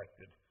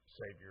resurrected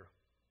Savior.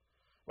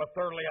 But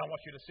thirdly, I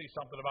want you to see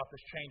something about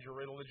this change of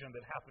religion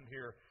that happened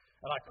here,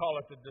 and I call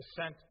it the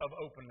descent of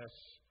openness.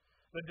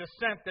 The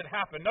descent that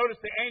happened. Notice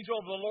the angel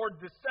of the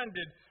Lord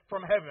descended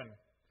from heaven,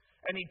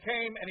 and He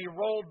came and He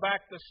rolled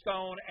back the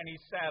stone and He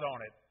sat on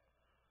it.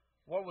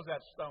 What was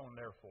that stone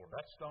there for?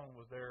 That stone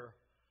was there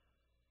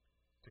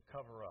to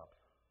cover up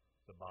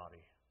the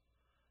body.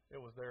 It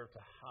was there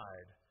to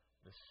hide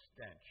the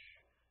stench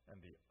and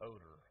the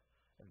odor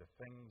and the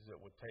things that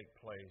would take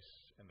place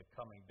in the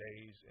coming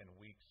days and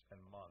weeks and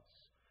months.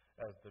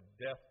 As the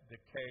death,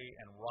 decay,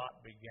 and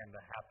rot began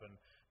to happen,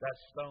 that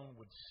stone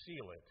would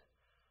seal it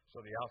so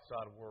the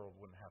outside world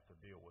wouldn't have to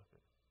deal with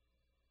it.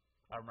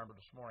 I remember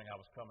this morning I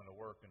was coming to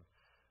work, and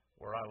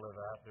where I live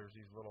at, there's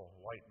these little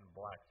white and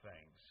black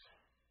things.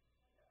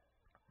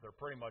 They're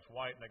pretty much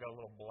white, and they got a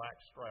little black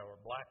stripe, or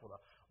black with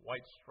a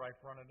white stripe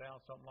running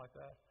down, something like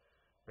that.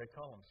 They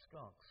call them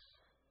skunks.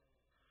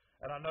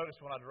 And I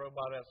noticed when I drove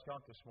by that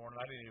skunk this morning,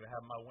 I didn't even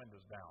have my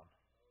windows down.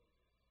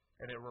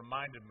 And it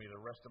reminded me the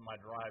rest of my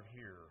drive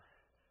here,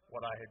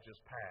 what I had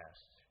just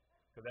passed.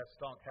 Because that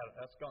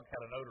skunk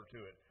had an odor to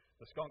it.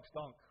 The skunk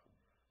stunk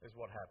is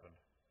what happened.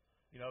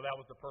 You know, that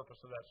was the purpose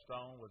of that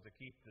stone, was to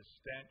keep the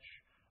stench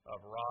of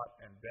rot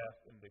and death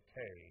and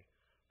decay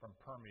from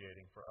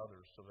permeating for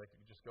others so they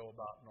could just go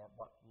about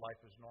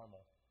life as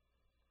normal.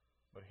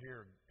 But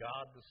here,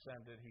 God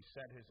descended. He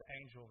sent His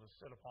angel to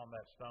sit upon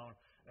that stone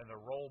and to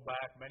roll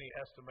back. Many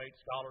estimate,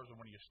 scholars,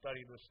 and when you study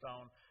this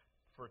stone,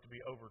 for it to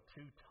be over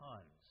 2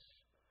 tons.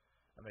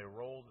 And He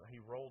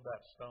rolled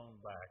that stone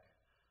back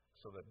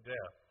so that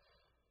death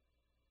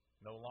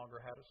no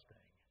longer had a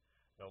sting,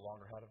 no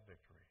longer had a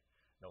victory,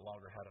 no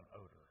longer had an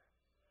odor.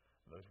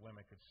 Those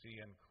women could see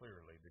in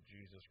clearly that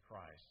Jesus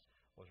Christ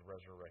was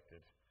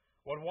resurrected.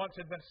 What once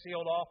had been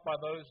sealed off by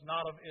those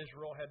not of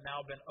Israel had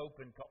now been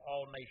opened to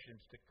all nations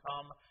to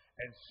come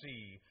and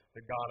see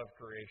the God of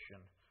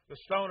creation.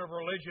 The stone of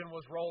religion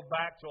was rolled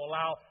back to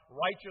allow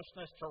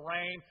righteousness to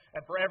reign,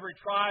 and for every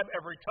tribe,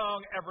 every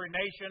tongue, every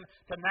nation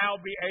to now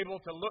be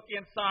able to look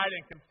inside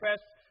and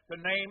confess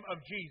the name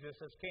of Jesus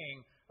as King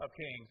of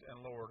kings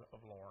and Lord of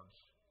lords.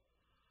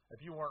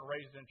 If you weren't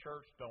raised in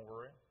church, don't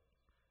worry.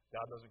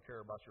 God doesn't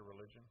care about your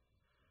religion.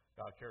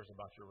 God cares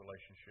about your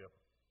relationship.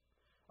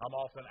 I'm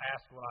often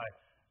asked when I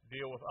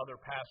deal with other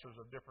pastors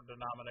of different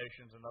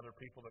denominations and other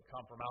people that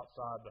come from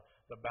outside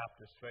the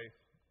Baptist faith.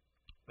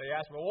 They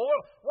ask me, well,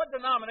 what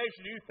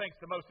denomination do you think is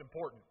the most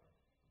important?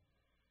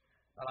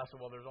 And I said,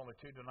 well, there's only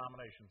 2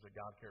 denominations that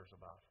God cares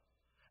about.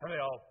 And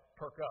they all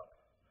perk up.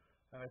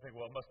 And they think,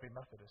 well, it must be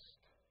Methodist,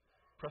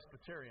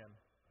 Presbyterian,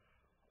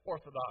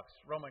 Orthodox,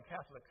 Roman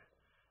Catholic.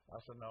 I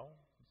said, no,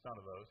 it's none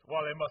of those.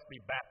 Well, they must be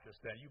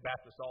Baptist then. You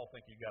Baptists all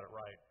think you got it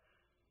right.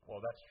 Well,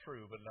 that's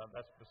true, but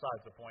that's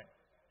besides the point.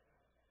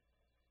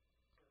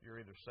 You're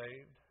either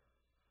saved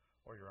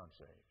or you're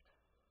unsaved.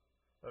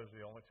 Those are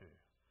the only 2.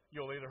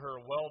 You'll either hear,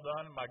 well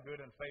done, my good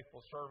and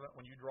faithful servant,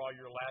 when you draw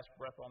your last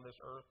breath on this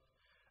earth,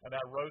 and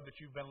that road that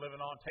you've been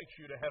living on takes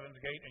you to heaven's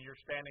gate, and you're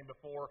standing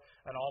before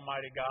an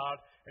almighty God.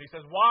 And He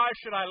says, why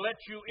should I let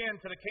you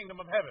into the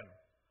kingdom of heaven?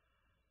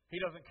 He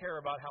doesn't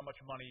care about how much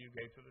money you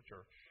gave to the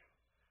church.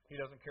 He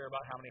doesn't care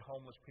about how many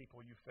homeless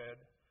people you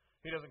fed.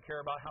 He doesn't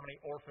care about how many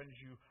orphans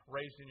you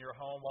raised in your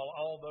home. While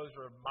all those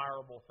are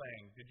admirable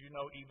things, did you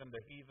know even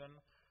the heathen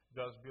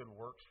does good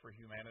works for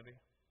humanity?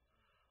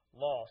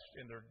 lost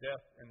in their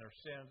death and their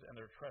sins and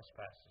their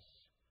trespasses.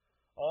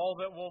 All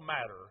that will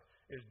matter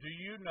is, do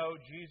you know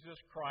Jesus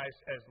Christ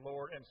as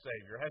Lord and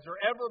Savior? Has there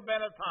ever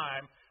been a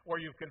time where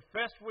you've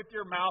confessed with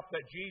your mouth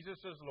that Jesus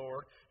is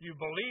Lord, you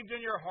believed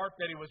in your heart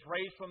that He was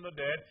raised from the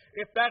dead?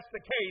 If that's the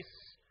case,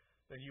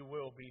 then you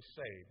will be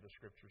saved, the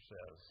Scripture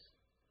says.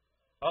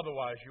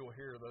 Otherwise, you'll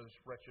hear those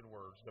wretched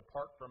words,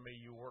 "Depart from me,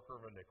 you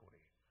worker of iniquity,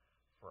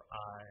 for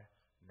I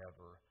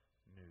never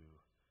knew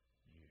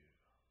you."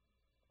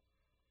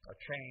 A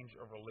change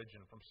of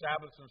religion, from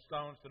Sabbaths and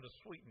stones to the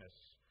sweetness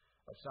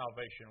of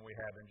salvation we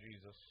have in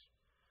Jesus.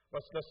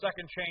 But the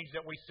second change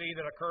that we see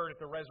that occurred at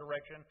the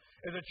resurrection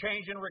is a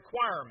change in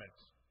requirements.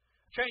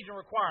 Change in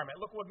requirement.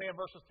 Look with me in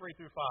verses 3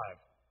 through 5.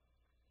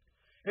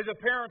 His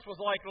appearance was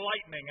like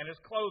lightning, and his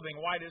clothing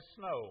white as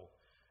snow.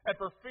 And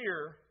for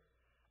fear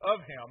of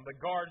him, the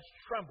guards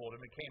trembled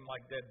and became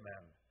like dead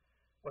men.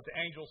 But the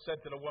angel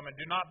said to the woman,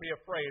 "Do not be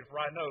afraid, for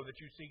I know that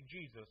you seek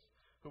Jesus,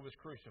 who was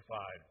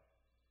crucified."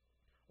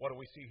 What do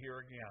we see here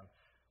again?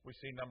 We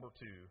see, number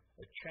 2,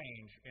 a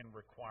change in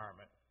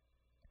requirement.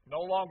 No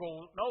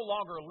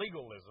longer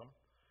legalism,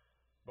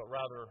 but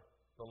rather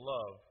the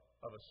love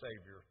of a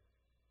Savior.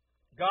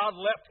 God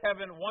left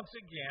heaven once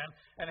again,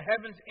 and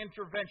heaven's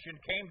intervention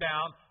came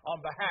down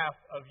on behalf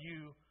of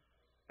you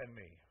and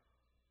me.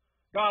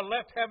 God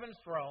left heaven's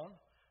throne,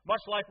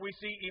 much like we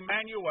see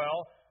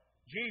Emmanuel,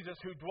 Jesus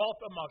who dwelt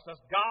amongst us,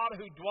 God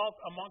who dwelt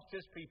amongst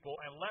His people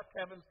and left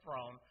heaven's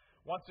throne.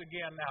 Once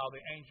again now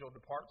the angel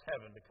departs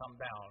heaven to come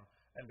down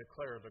and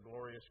declare the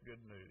glorious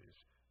good news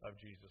of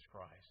Jesus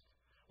Christ.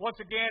 Once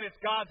again, it's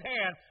God's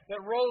hand that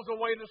rolls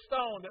away the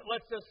stone that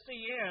lets us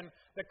see in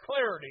the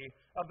clarity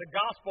of the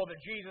gospel that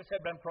Jesus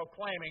had been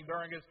proclaiming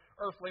during His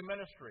earthly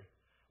ministry.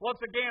 Once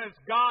again, it's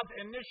God's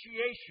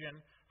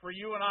initiation for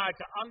you and I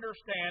to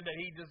understand that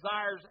He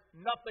desires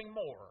nothing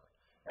more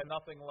and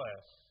nothing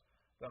less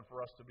than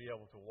for us to be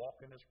able to walk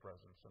in His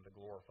presence and to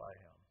glorify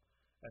Him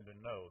and to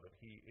know that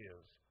He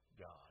is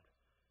God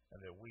and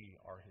that we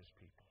are His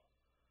people.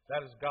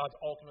 That is God's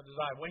ultimate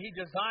design. When He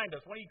designed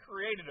us, when He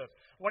created us,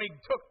 when He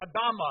took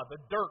Adama, the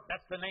dirt,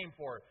 that's the name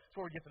for it. That's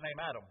where we get the name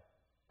Adam.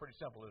 Pretty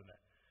simple, isn't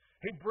it?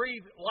 He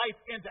breathed life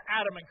into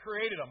Adam and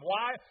created him.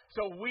 Why?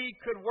 So we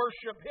could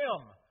worship Him.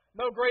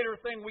 No greater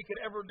thing we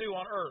could ever do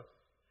on earth.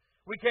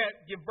 We can't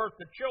give birth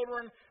to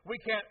children. We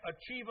can't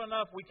achieve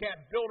enough. We can't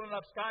build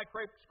enough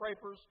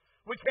skyscrapers.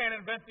 We can't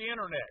invent the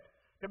internet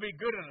to be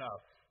good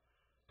enough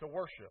to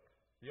worship.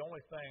 The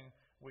only thing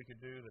we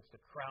could do that's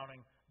the crowning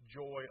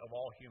joy of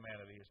all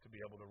humanity is to be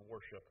able to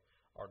worship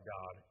our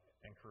God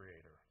and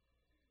Creator.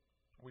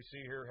 We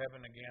see here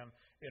heaven again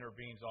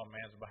intervenes on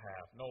man's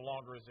behalf. No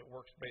longer is it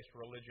works-based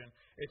religion.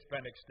 It's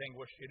been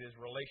extinguished. It is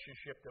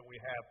relationship that we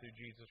have through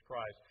Jesus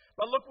Christ.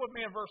 But look with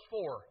me in verse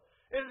 4.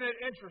 Isn't it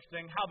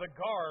interesting how the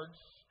guards,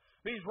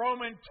 these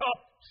Roman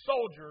tough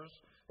soldiers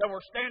that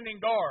were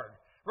standing guard,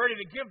 ready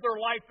to give their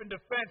life in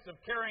defense of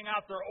carrying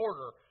out their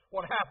order,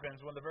 what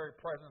happens when the very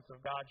presence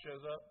of God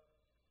shows up?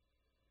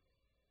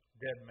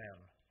 Dead men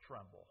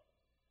tremble.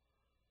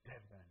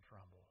 Dead men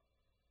tremble.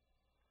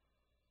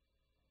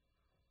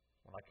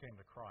 When I came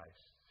to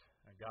Christ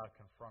and God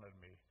confronted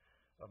me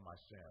of my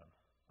sin,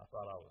 I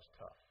thought I was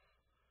tough,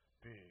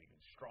 big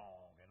and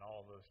strong and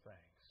all those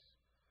things.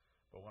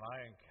 But when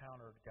I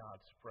encountered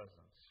God's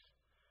presence,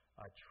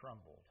 I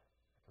trembled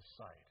at the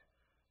sight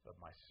of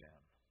my sin.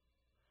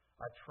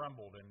 I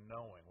trembled in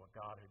knowing what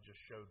God had just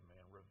showed me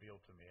and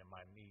revealed to me and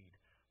my need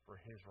for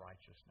His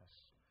righteousness.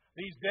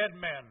 These dead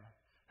men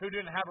who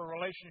didn't have a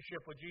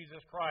relationship with Jesus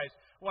Christ,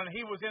 when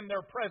He was in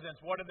their presence,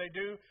 what did they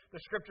do?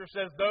 The Scripture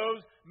says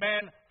those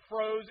men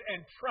froze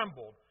and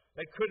trembled.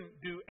 They couldn't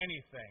do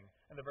anything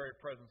in the very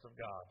presence of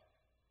God.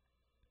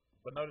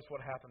 But notice what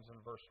happens in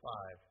verse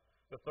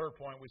 5. The third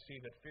point, we see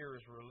that fear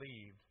is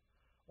relieved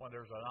when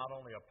there's not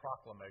only a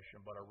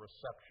proclamation, but a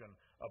reception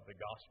of the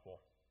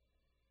gospel.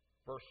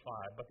 Verse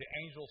 5, but the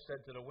angel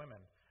said to the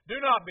women, "Do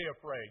not be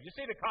afraid." You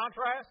see the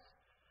contrast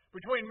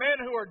between men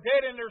who are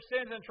dead in their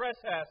sins and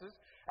trespasses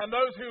and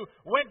those who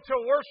went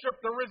to worship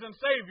the risen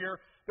Savior.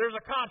 There's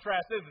a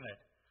contrast, isn't it?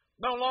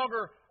 No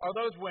longer are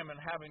those women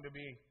having to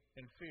be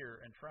in fear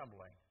and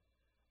trembling.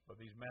 But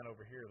these men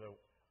over here that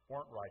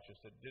weren't righteous,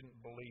 that didn't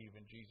believe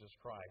in Jesus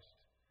Christ,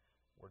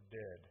 were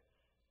dead,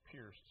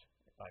 pierced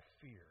by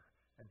fear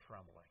and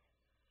trembling.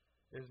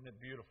 Isn't it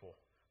beautiful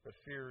that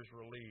fear is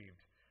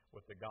relieved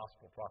with the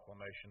gospel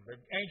proclamation?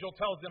 The angel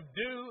tells them,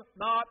 "Do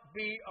not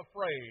be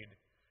afraid.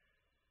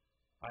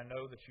 I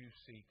know that you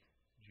seek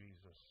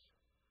Jesus."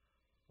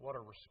 What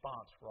a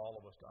response for all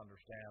of us to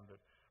understand that,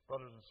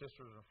 brothers and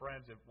sisters and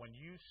friends, that when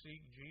you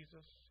seek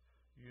Jesus,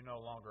 you no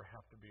longer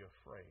have to be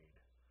afraid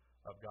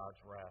of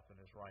God's wrath and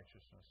His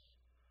righteousness.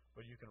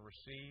 But you can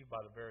receive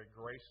by the very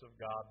grace of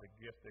God the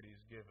gift that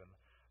He's given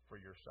for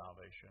your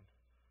salvation.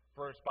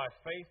 For it's by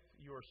faith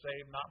you are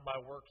saved, not by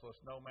works,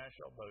 lest no man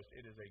shall boast.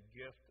 It is a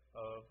gift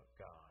of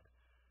God.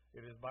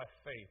 It is by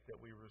faith that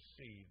we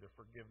receive the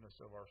forgiveness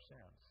of our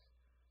sins.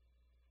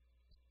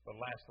 But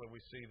lastly, we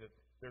see that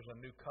there's a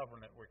new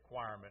covenant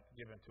requirement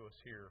given to us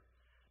here.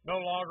 No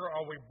longer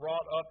are we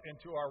brought up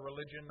into our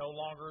religion. No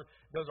longer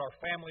does our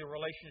family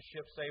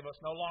relationship save us.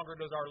 No longer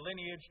does our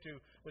lineage to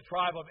the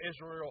tribe of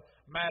Israel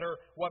matter.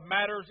 What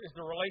matters is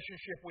the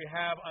relationship we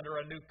have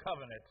under a new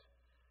covenant.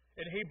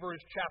 In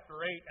Hebrews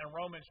chapter 8 and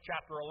Romans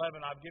chapter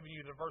 11, I've given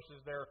you the verses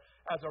there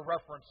as a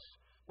reference.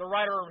 The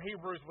writer of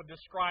Hebrews would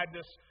describe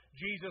this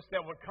Jesus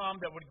that would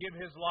come, that would give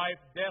His life,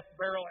 death,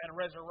 burial, and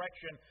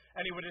resurrection.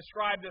 And he would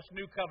describe this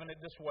new covenant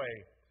this way.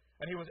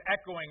 And he was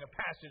echoing a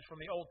passage from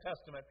the Old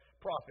Testament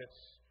prophets.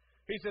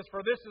 He says,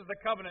 "For this is the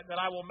covenant that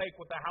I will make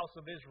with the house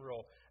of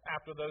Israel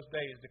after those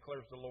days,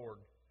 declares the Lord.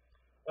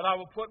 That I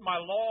will put my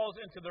laws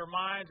into their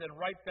minds and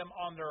write them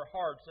on their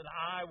hearts, and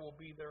I will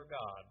be their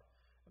God,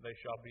 and they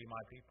shall be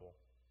my people.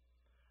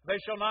 They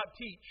shall not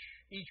teach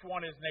each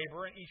one his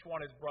neighbor and each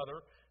one his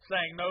brother,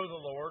 saying, Know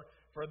the Lord,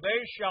 for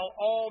they shall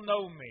all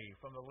know me,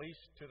 from the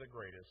least to the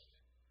greatest.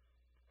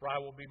 For I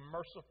will be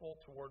merciful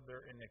toward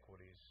their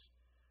iniquities,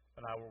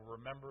 and I will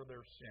remember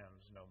their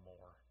sins no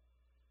more."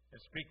 And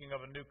speaking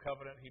of a new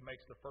covenant, he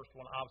makes the first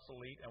one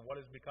obsolete, and what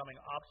is becoming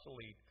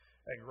obsolete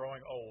and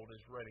growing old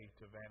is ready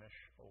to vanish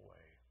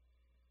away.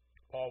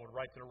 Paul would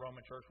write to the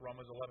Roman church,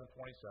 Romans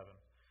 11:27.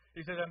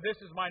 He says, "And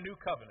this is my new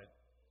covenant,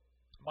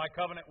 my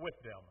covenant with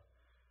them,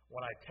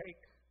 when I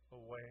take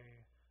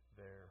away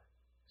their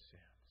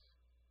sins."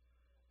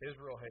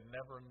 Israel had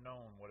never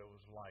known what it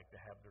was like to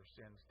have their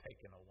sins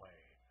taken away.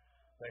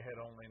 They had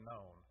only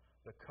known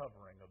the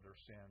covering of their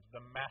sins,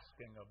 the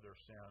masking of their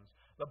sins,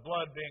 the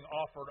blood being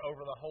offered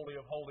over the Holy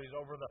of Holies,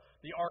 over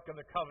the Ark of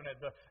the Covenant,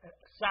 the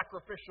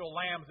sacrificial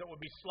lambs that would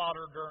be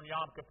slaughtered during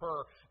Yom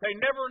Kippur. They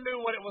never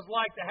knew what it was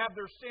like to have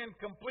their sin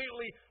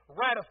completely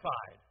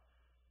ratified,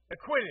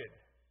 acquitted,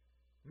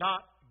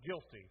 not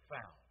guilty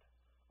found.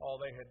 All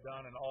they had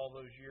done in all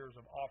those years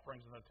of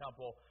offerings in the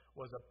temple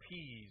was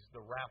appease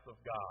the wrath of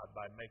God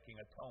by making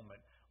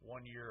atonement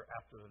one year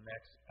after the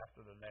next,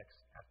 after the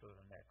next, after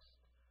the next.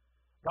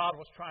 God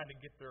was trying to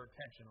get their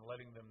attention,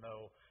 letting them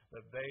know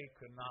that they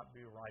could not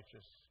be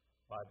righteous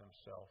by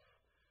themselves.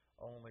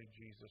 Only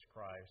Jesus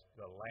Christ,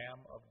 the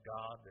Lamb of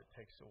God that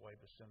takes away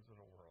the sins of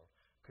the world,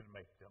 could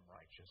make them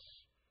righteous.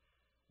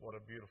 What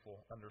a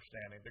beautiful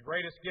understanding. The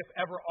greatest gift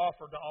ever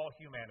offered to all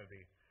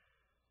humanity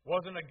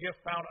wasn't a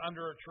gift found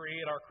under a tree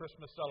at our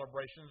Christmas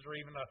celebrations, or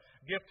even a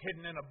gift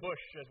hidden in a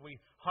bush as we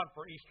hunt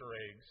for Easter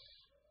eggs,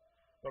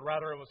 but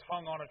rather it was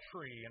hung on a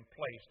tree and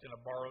placed in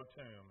a borrowed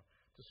tomb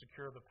to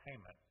secure the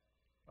payment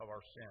of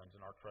our sins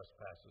and our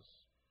trespasses.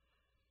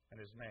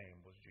 And His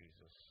name was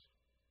Jesus.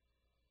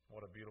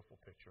 What a beautiful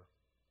picture.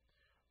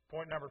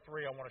 Point number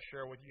 3 I want to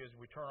share with you as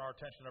we turn our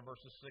attention to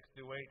verses 6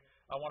 through 8.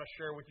 I want to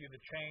share with you the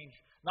change,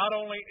 not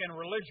only in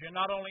religion,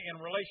 not only in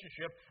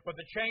relationship, but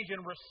the change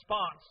in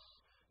response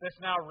that's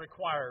now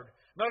required.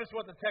 Notice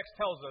what the text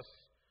tells us.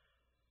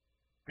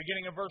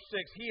 Beginning in verse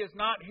 6, "He is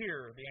not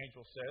here," the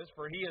angel says,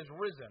 "for He is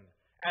risen,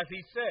 as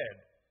He said.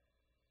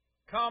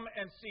 Come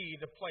and see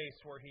the place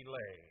where He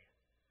lay.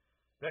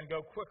 Then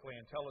go quickly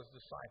and tell His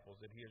disciples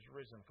that He is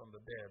risen from the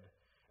dead.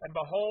 And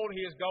behold,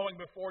 He is going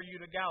before you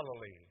to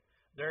Galilee.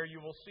 There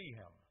you will see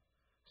Him.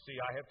 See,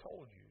 I have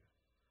told you."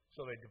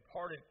 So they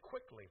departed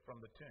quickly from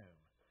the tomb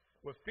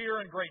with fear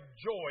and great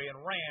joy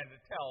and ran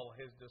to tell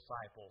His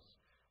disciples.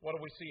 What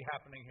do we see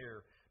happening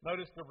here?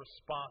 Notice the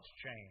response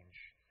change.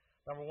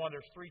 Number 1,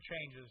 there's 3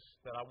 changes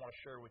that I want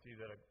to share with you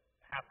that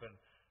happen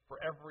for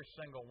every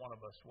single one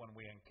of us when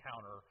we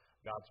encounter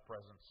God's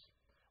presence.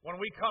 When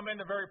we come in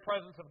the very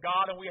presence of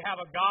God and we have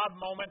a God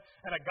moment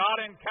and a God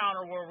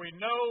encounter where we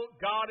know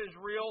God is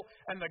real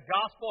and the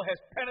gospel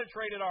has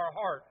penetrated our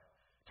heart,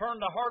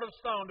 turned the heart of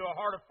stone to a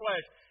heart of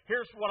flesh,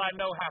 here's what I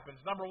know happens.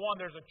 Number 1,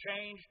 there's a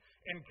change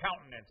in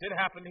countenance. It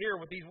happened here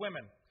with these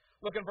women.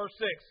 Look in verse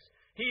 6.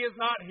 "He is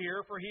not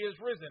here, for He is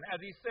risen.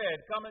 As He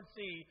said, come and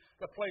see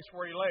the place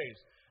where He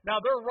lays." Now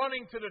they're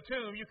running to the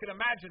tomb. You can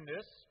imagine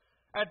this.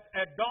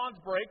 At dawn's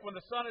break, when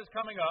the sun is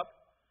coming up,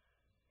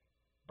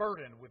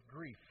 burdened with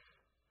grief,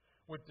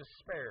 with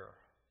despair,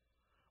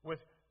 with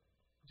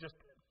just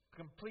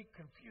complete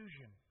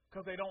confusion,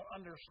 because they don't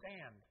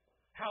understand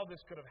how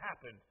this could have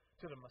happened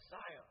to the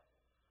Messiah.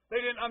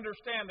 They didn't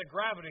understand the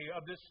gravity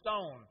of this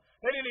stone.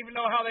 They didn't even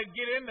know how they'd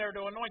get in there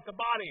to anoint the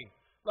body,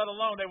 let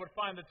alone they would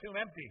find the tomb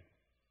empty.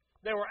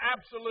 They were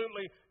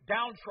absolutely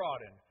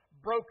downtrodden,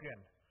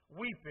 broken,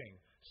 weeping,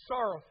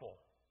 sorrowful.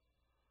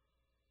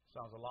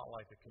 Sounds a lot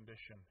like the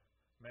condition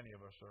many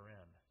of us are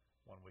in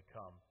when we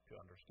come to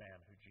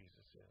understand who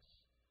Jesus is.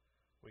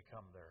 We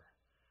come there.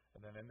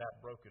 And then in that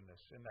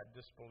brokenness, in that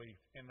disbelief,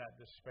 in that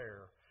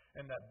despair,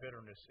 in that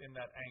bitterness, in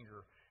that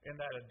anger, in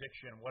that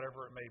addiction,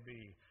 whatever it may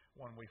be,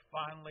 when we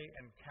finally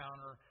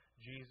encounter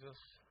Jesus,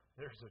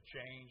 there's a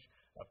change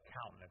of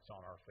countenance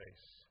on our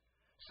face.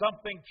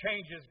 Something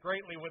changes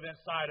greatly within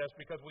inside us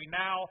because we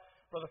now,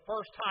 for the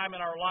first time in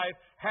our life,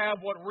 have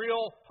what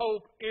real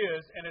hope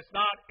is, and it's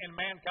not in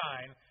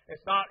mankind.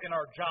 It's not in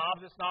our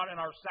jobs. It's not in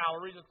our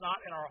salaries. It's not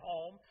in our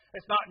home.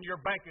 It's not in your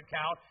bank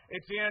account.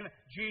 It's in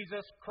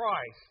Jesus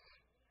Christ.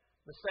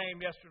 The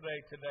same yesterday,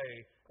 today,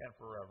 and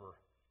forever.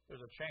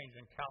 There's a change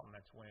in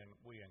countenance when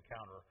we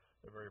encounter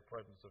the very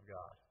presence of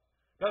God.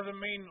 Doesn't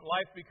mean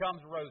life becomes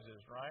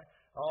roses, right?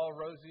 All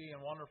rosy and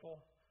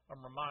wonderful.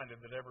 I'm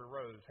reminded that every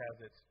rose has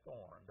its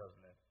thorn,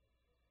 doesn't it?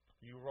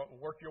 You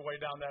work your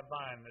way down that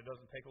vine, and it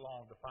doesn't take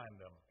long to find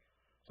them.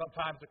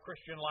 Sometimes the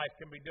Christian life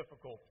can be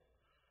difficult.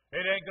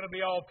 It ain't going to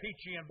be all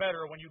peachy and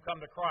better when you come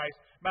to Christ.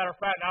 Matter of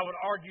fact, I would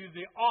argue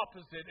the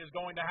opposite is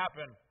going to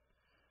happen.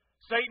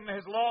 Satan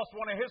has lost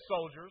one of his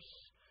soldiers,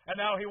 and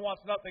now he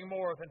wants nothing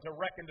more than to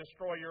wreck and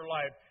destroy your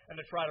life and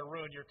to try to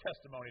ruin your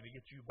testimony to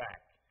get you back,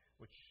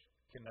 which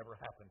can never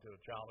happen to a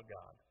child of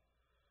God.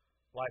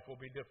 Life will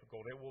be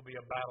difficult. It will be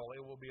a battle.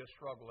 It will be a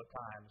struggle at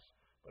times.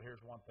 But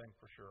here's one thing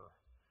for sure.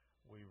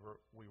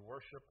 We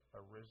worship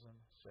a risen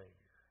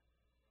Savior.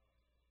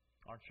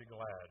 Aren't you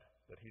glad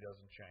that He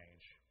doesn't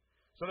change?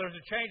 So there's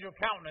a change of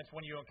countenance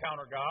when you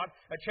encounter God,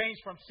 a change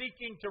from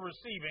seeking to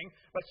receiving.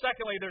 But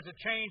secondly, there's a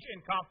change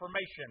in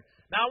confirmation.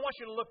 Now I want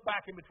you to look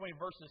back in between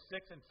verses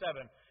 6 and 7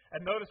 and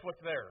notice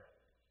what's there.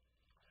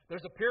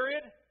 There's a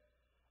period,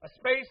 a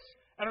space,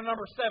 and a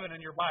number 7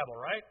 in your Bible,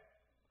 right?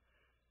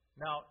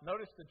 Now,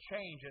 notice the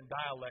change in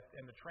dialect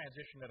and the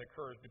transition that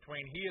occurs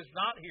between He is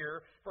not here,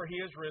 for He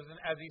is risen,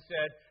 as He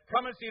said,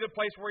 come and see the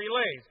place where He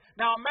lays.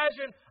 Now,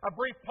 imagine a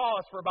brief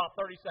pause for about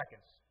 30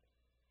 seconds.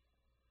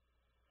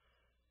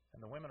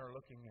 And the women are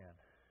looking in,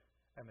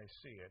 and they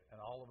see it,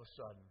 and all of a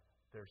sudden,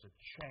 there's a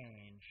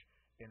change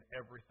in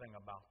everything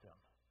about them.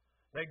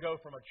 They go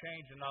from a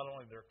change in not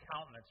only their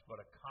countenance, but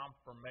a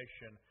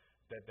confirmation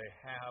that they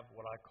have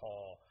what I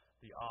call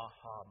the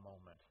aha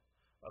moment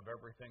of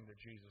everything that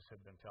Jesus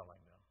had been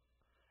telling them.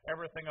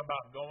 Everything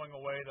about going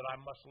away, that I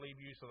must leave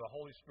you so the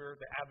Holy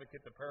Spirit, the advocate,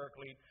 the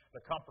paraclete,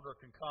 the comforter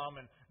can come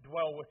and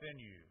dwell within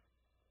you.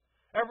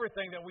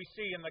 Everything that we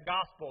see in the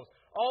Gospels,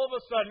 all of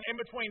a sudden, in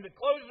between the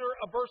closure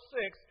of verse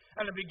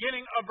 6 and the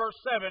beginning of verse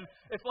 7,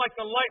 it's like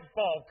the light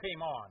bulb came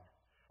on.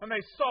 And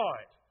they saw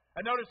it.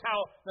 And notice how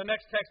the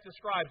next text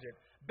describes it.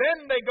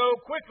 Then they go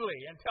quickly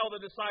and tell the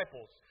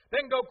disciples.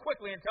 Then go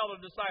quickly and tell the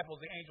disciples,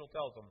 the angel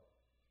tells them,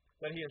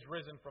 that He has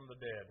risen from the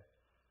dead.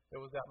 There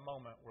was that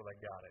moment where they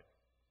got it.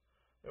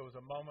 There was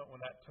a moment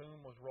when that tomb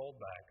was rolled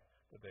back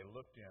that they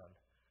looked in,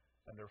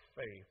 and their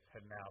faith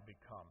had now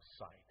become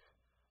sight.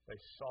 They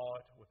saw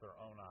it with their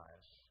own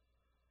eyes.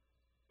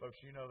 Folks,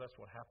 you know that's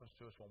what happens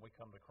to us when we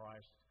come to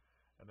Christ.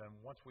 And then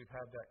once we've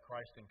had that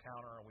Christ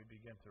encounter and we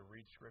begin to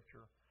read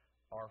Scripture,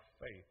 our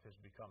faith has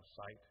become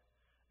sight.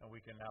 And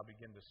we can now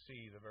begin to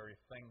see the very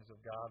things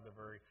of God, the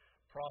very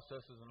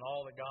processes and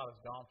all that God has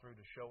gone through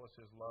to show us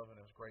His love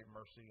and His great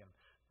mercy and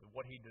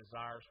what He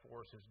desires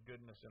for us, His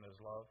goodness and His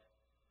love.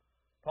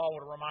 Paul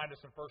would remind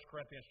us in 1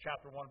 Corinthians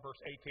chapter 1,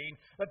 verse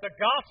 18, that the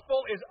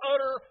gospel is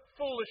utter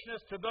foolishness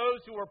to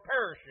those who are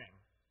perishing.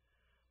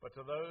 But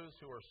to those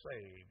who are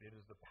saved, it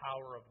is the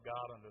power of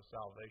God unto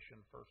salvation,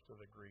 first to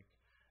the Greek,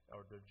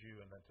 or the Jew,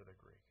 and then to the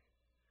Greek.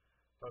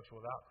 Folks,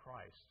 without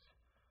Christ,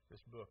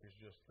 this book is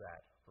just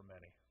that for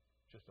many.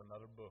 Just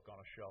another book on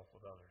a shelf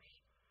with others.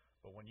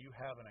 But when you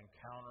have an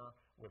encounter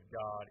with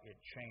God, it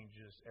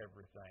changes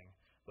everything.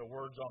 The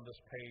words on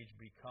this page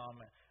become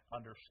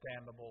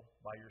understandable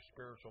by your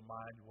spiritual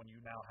mind. When you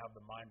now have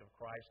the mind of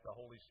Christ, the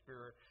Holy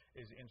Spirit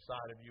is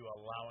inside of you,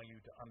 allowing you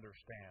to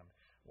understand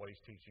what He's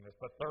teaching us.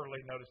 But thirdly,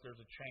 notice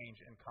there's a change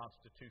in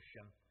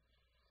constitution.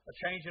 A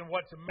change in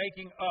what's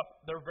making up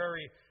their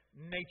very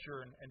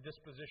nature and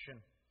disposition.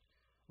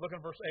 Look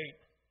at verse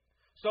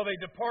 8. So they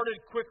departed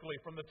quickly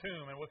from the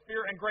tomb, and with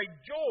fear and great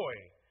joy,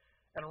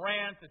 and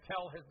ran to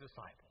tell His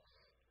disciples.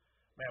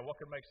 Man, what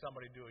could make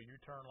somebody do a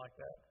U-turn like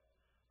that?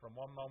 From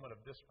one moment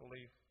of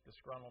disbelief,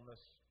 disgruntledness,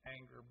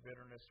 anger,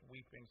 bitterness,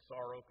 weeping,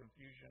 sorrow,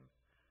 confusion,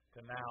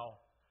 to now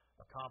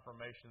a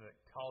confirmation that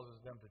causes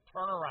them to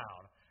turn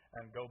around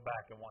and go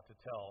back and want to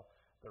tell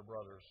their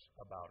brothers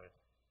about it.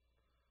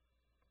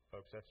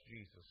 Folks, that's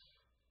Jesus.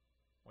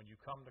 When you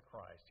come to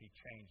Christ, He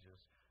changes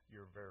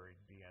your very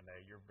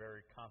DNA, your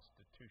very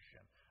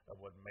constitution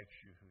of what makes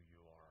you who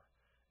you are.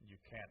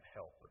 You can't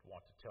help but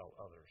want to tell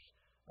others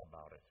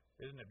about it.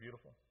 Isn't it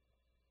beautiful?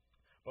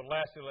 But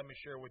lastly, let me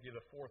share with you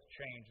the fourth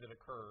change that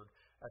occurred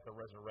at the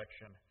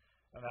resurrection.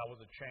 And that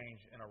was a change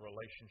in a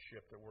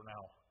relationship that we're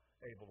now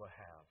able to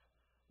have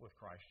with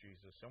Christ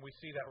Jesus. And we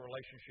see that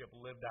relationship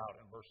lived out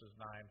in verses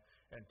 9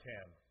 and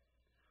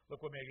 10.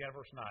 Look with me again,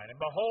 verse 9. And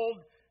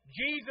behold,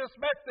 Jesus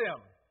met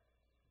them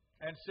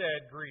and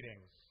said,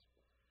 greetings.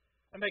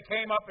 And they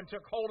came up and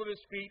took hold of His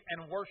feet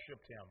and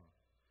worshipped Him.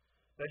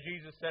 Then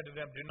Jesus said to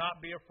them, do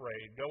not be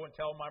afraid. Go and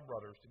tell my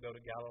brothers to go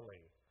to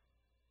Galilee.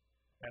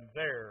 And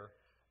there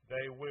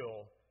they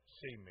will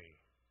see me.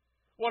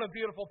 What a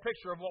beautiful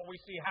picture of what we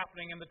see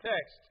happening in the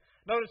text.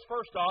 Notice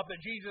first off that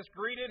Jesus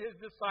greeted His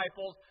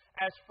disciples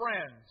as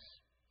friends.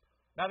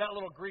 Now that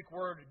little Greek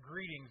word,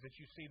 greetings, that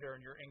you see there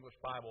in your English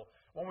Bible,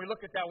 when we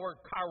look at that word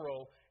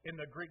kairo in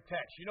the Greek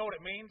text, you know what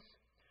it means?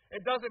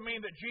 It doesn't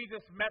mean that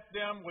Jesus met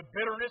them with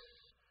bitterness.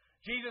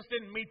 Jesus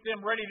didn't meet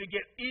them ready to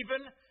get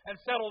even and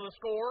settle the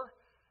score,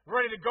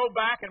 ready to go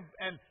back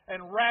and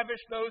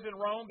ravish those in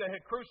Rome that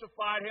had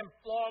crucified Him,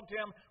 flogged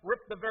Him,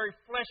 ripped the very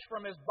flesh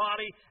from His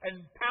body,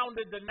 and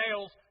pounded the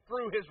nails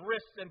through His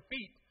wrists and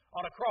feet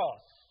on a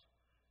cross.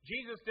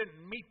 Jesus didn't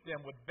meet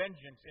them with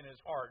vengeance in His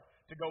heart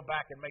to go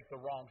back and make the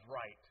wrongs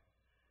right.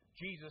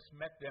 Jesus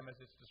met them, as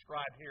it's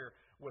described here,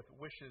 with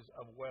wishes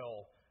of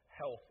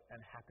health, and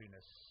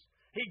happiness.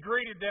 He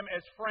greeted them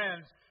as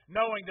friends,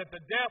 knowing that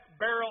the death,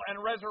 burial, and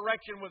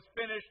resurrection was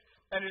finished,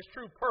 and His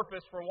true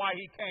purpose for why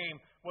He came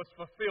was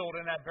fulfilled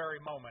in that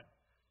very moment.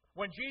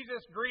 When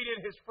Jesus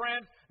greeted His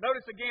friends,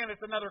 notice again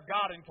it's another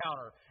God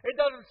encounter. It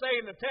doesn't say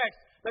in the text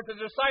that the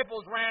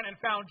disciples ran and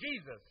found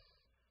Jesus.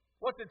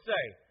 What's it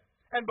say?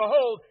 And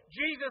behold,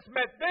 Jesus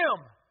met them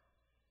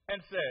and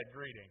said,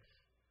 greetings.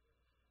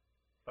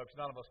 Folks,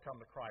 none of us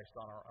come to Christ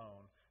on our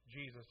own.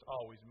 Jesus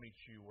always meets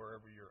you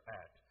wherever you're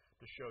at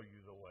to show you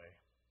the way.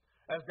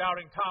 As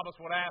doubting Thomas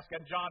would ask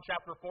in John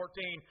chapter 14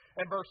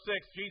 and verse 6,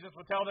 Jesus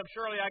would tell them,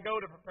 surely I go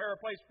to prepare a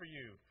place for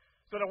you,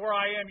 so that where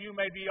I am you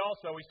may be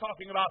also. He's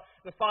talking about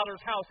the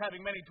Father's house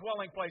having many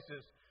dwelling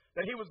places,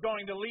 that He was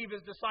going to leave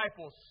His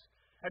disciples.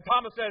 And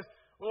Thomas says,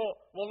 well,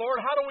 Lord,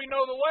 how do we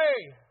know the way?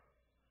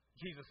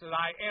 Jesus said,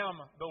 I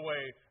am the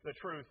way, the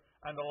truth,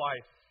 and the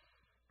life.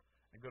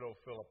 And good old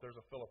Philip,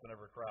 there's a Philip in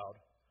every crowd.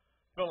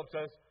 Philip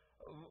says,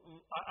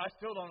 I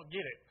still don't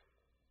get it.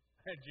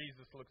 And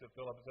Jesus looks at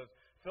Philip and says,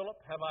 Philip,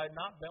 have I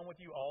not been with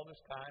you all this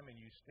time and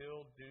you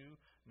still do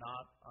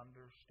not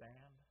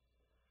understand?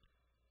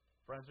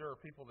 Friends, there are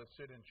people that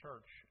sit in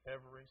church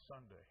every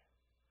Sunday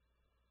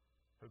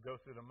who go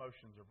through the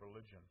motions of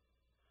religion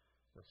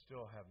that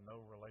still have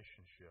no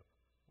relationship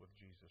with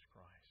Jesus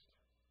Christ.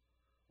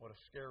 What a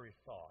scary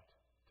thought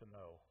to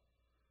know.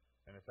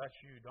 And if that's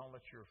you, don't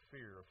let your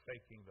fear of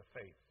faking the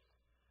faith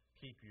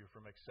keep you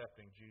from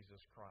accepting Jesus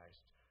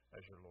Christ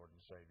as your Lord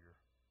and Savior.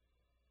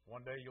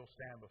 One day you'll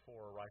stand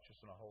before a righteous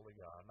and a holy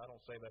God. And I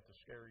don't say that to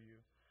scare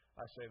you.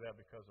 I say that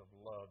because of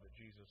love that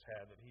Jesus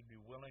had, that He'd be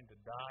willing to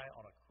die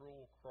on a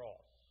cruel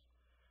cross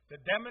to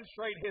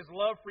demonstrate His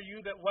love for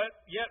you, that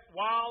yet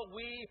while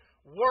we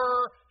were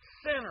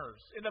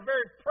sinners, in the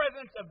very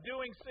presence of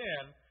doing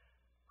sin,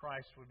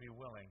 Christ would be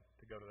willing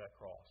to go to that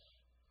cross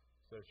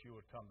so that you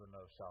would come to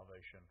know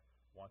salvation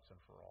once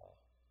and for all.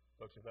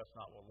 Folks, if that's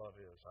not what love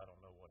is, I don't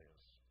know what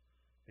is.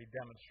 He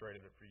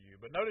demonstrated it for you.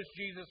 But notice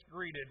Jesus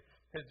greeted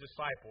His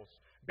disciples.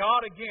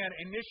 God again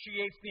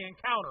initiates the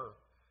encounter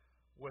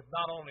with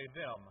not only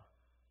them,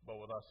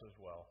 but with us as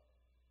well.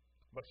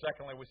 But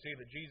secondly, we see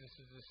that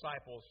Jesus'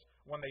 disciples,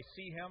 when they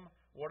see Him,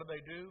 what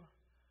do?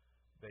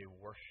 They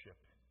worship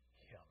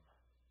Him.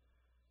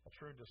 A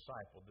true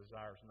disciple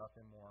desires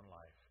nothing more in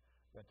life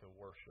than to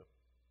worship.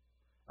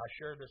 I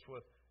share this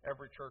with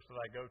every church that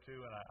I go to,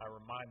 and I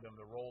remind them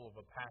the role of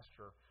a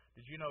pastor.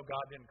 Did you know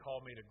God didn't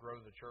call me to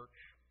grow the church?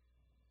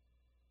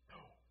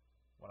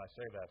 When I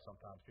say that,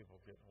 sometimes people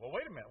get, well,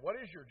 wait a minute, what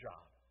is your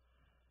job?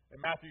 In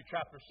Matthew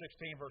chapter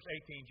 16, verse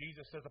 18,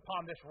 Jesus says,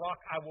 upon this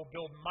rock I will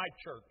build my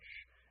church,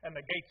 and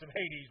the gates of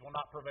Hades will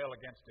not prevail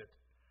against it.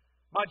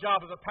 My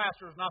job as a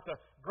pastor is not to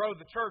grow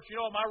the church. You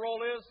know what my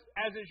role is,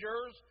 as is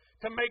yours?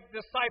 To make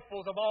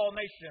disciples of all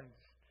nations,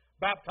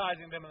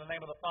 baptizing them in the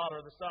name of the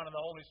Father, the Son, and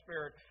the Holy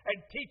Spirit, and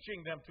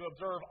teaching them to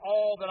observe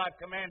all that I've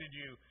commanded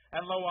you.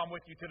 And lo, I'm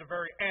with you to the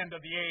very end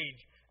of the age.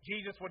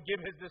 Jesus would give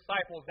His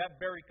disciples that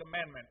very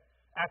commandment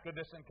after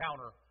this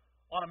encounter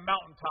on a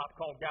mountaintop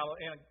called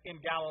in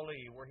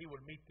Galilee, where He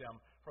would meet them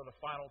for the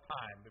final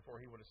time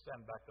before He would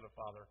ascend back to the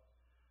Father.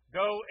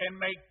 Go and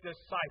make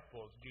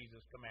disciples,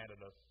 Jesus commanded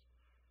us.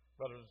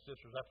 Brothers and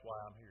sisters, that's why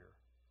I'm here.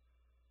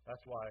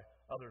 That's why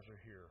others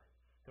are here,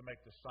 to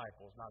make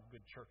disciples, not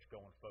good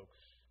church-going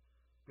folks.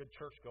 Good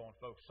church-going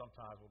folks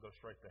sometimes will go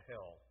straight to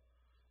hell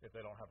if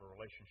they don't have a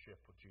relationship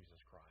with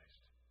Jesus Christ.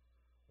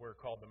 We're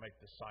called to make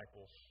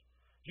disciples.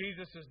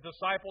 Jesus'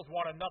 disciples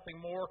wanted nothing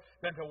more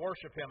than to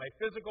worship Him, a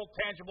physical,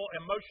 tangible,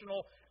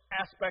 emotional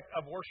aspect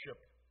of worship.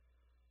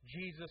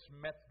 Jesus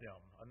met them,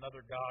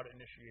 another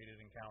God-initiated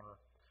encounter.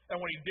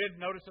 And when He did,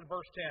 notice in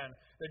verse 10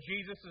 that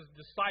Jesus'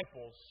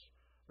 disciples,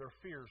 their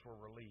fears were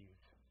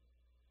relieved.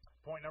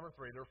 Point number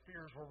 3, their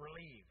fears were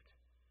relieved.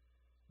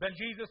 Then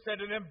Jesus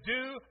said to them,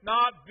 do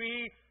not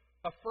be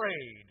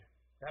afraid.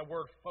 That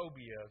word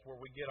phobia is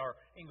where we get our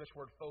English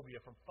word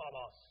phobia from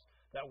phobos,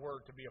 that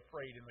word to be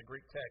afraid in the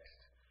Greek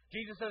text.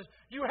 Jesus says,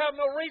 you have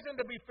no reason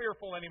to be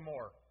fearful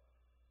anymore.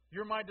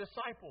 You're my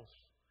disciples.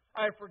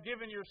 I have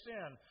forgiven your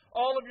sin.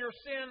 All of your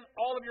sin,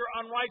 all of your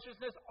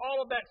unrighteousness,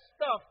 all of that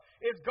stuff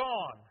is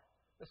gone.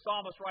 The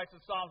psalmist writes in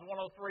Psalms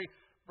 103,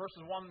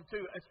 verses 1 and 2,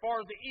 as far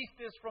as the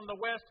east is from the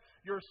west,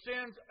 your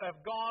sins have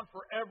gone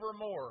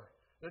forevermore.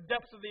 The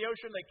depths of the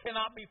ocean, they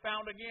cannot be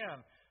found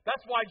again.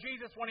 That's why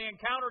Jesus, when He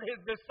encountered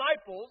His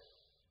disciples,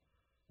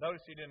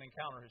 notice He didn't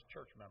encounter His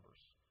church members.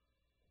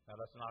 Now,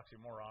 that's an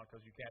oxymoron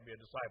because you can't be a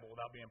disciple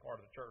without being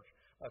part of the church.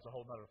 That's a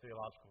whole other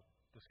theological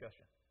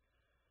discussion.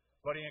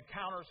 But He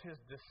encounters His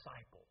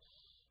disciples,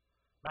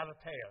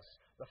 Malatheus,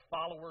 the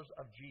followers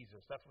of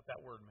Jesus. That's what that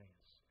word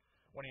means.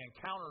 When He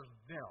encounters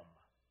them,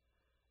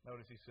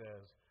 notice He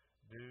says,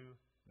 do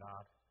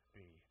not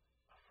be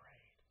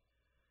afraid.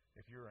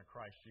 If you're in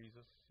Christ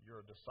Jesus,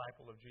 you're a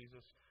disciple of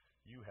Jesus,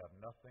 you have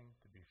nothing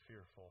to be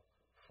fearful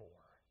for.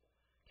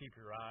 Keep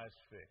your eyes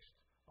fixed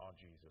on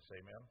Jesus.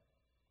 Amen.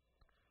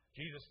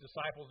 Jesus'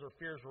 disciples, their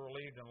fears were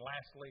relieved. And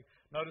lastly,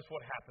 notice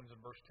what happens in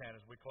verse 10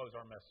 as we close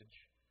our message.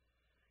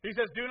 He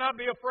says, do not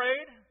be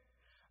afraid.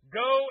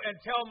 Go and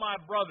tell my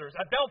brothers.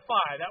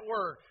 Adelphoi, that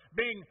word,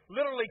 being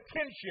literally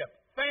kinship,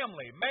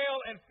 family, male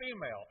and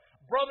female,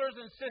 brothers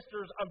and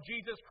sisters of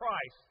Jesus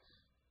Christ.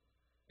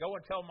 Go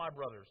and tell my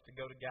brothers to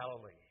go to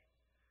Galilee.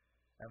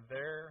 And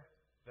there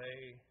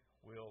they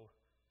will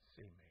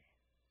see me.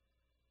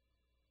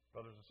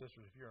 Brothers and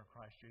sisters, if you're in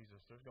Christ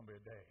Jesus, there's going to be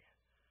a day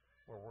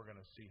where we're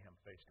going to see Him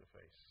face to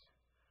face,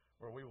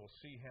 where we will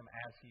see Him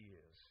as He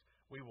is.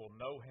 We will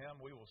know Him,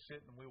 we will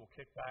sit and we will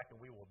kick back and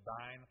we will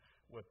dine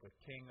with the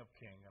King of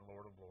Kings and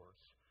Lord of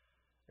Lords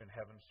in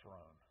heaven's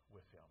throne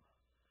with Him.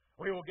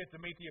 We will get to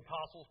meet the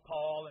apostles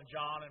Paul and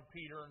John and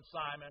Peter and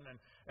Simon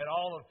and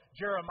all of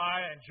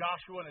Jeremiah and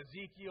Joshua and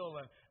Ezekiel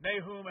and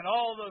Nahum and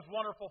all those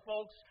wonderful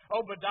folks,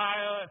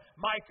 Obadiah and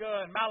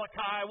Micah and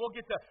Malachi. We'll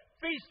get to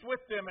feast with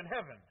them in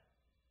heaven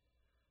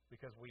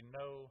because we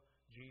know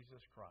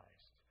Jesus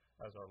Christ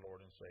as our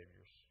Lord and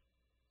Savior.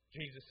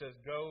 Jesus says,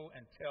 go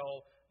and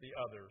tell the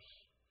others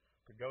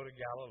to go to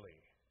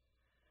Galilee.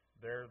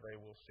 There they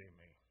will see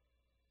me.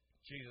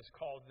 Jesus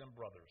called them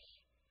brothers.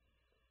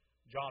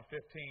 John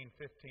 15,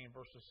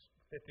 verses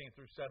 15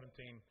 through 17,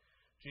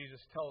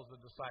 Jesus tells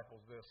the disciples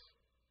this.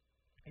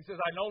 He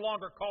says, I no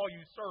longer call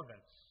you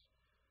servants,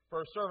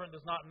 for a servant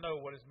does not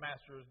know what his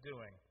master is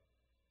doing.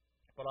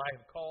 But I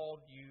have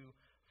called you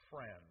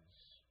friends.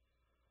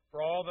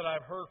 For all that I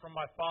have heard from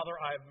my Father,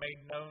 I have made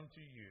known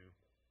to you.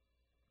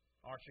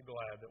 Aren't you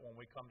glad that when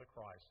we come to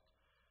Christ,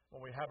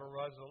 when we have a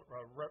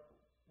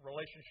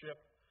relationship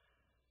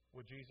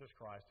with Jesus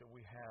Christ, that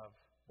we have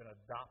been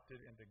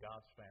adopted into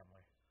God's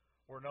family?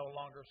 We're no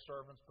longer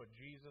servants, but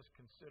Jesus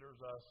considers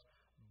us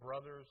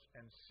brothers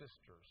and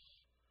sisters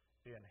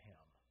in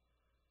Him.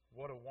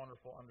 What a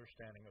wonderful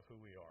understanding of who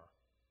we are.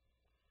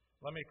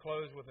 Let me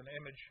close with an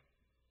image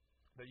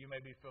that you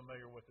may be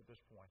familiar with at this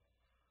point.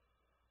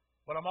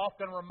 But I'm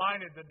often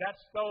reminded that that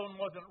stone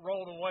wasn't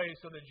rolled away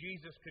so that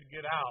Jesus could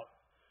get out.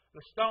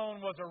 The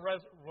stone was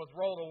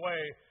rolled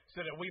away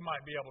so that we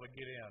might be able to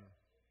get in.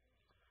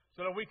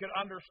 So that we could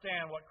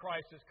understand what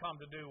Christ has come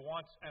to do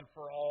once and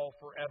for all,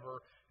 forever.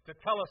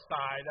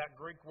 Tetelestai, that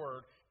Greek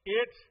word,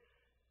 it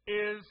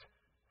is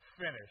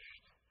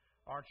finished.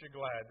 Aren't you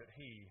glad that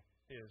He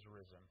is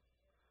risen?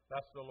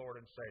 That's the Lord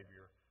and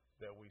Savior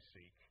that we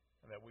seek,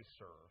 and that we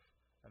serve,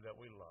 and that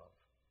we love,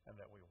 and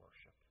that we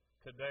worship.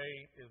 Today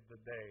is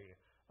the day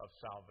of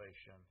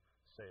salvation,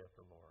 saith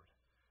the Lord.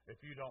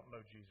 If you don't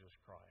know Jesus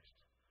Christ,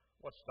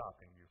 what's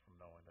stopping you from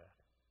knowing that?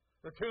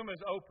 The tomb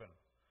is open.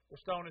 The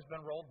stone has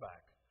been rolled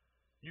back.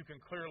 You can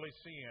clearly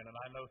see in, and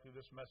I know through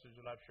this message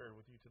that I've shared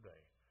with you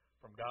today,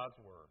 from God's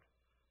Word,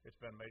 it's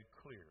been made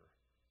clear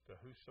to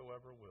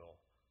whosoever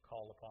will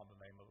call upon the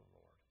name of the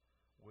Lord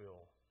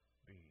will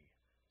be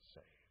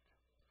saved.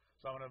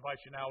 So I'm going to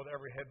invite you now with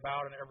every head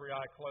bowed and every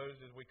eye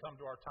closed as we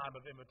come to our time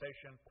of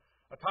invitation.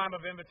 A time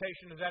of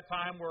invitation is that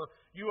time where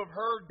you have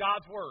heard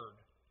God's Word.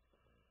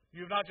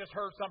 You've not just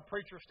heard some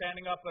preacher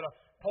standing up at a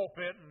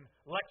pulpit and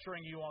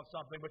lecturing you on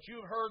something, but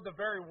you've heard the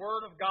very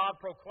Word of God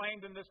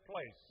proclaimed in this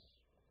place.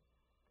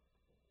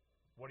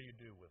 What do you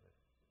do with it?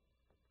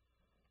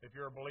 If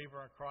you're a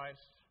believer in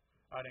Christ,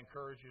 I'd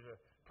encourage you to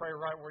pray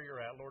right where you're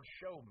at. Lord,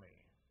 show me,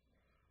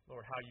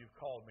 Lord, how you've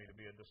called me to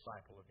be a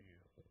disciple of you.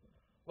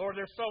 Lord,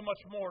 there's so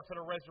much more to the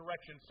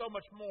resurrection, so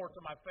much more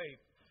to my faith,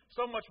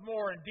 so much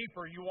more and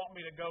deeper you want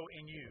me to go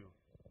in you.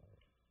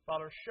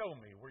 Father, show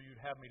me where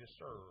you'd have me to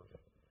serve,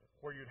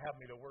 where you'd have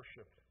me to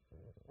worship,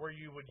 where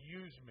you would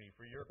use me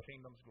for your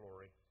kingdom's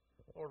glory.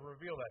 Lord,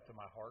 reveal that to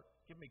my heart.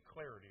 Give me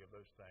clarity of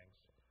those things,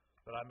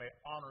 that I may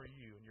honor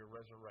you in your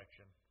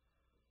resurrection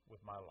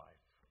with my life.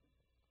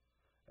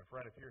 And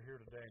friend, if you're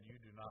here today and you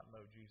do not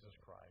know Jesus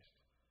Christ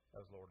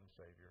as Lord and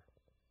Savior,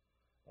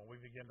 when we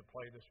begin to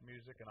play this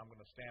music, and I'm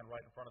going to stand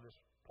right in front of this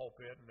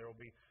pulpit, and there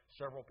will be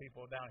several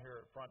people down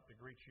here at front to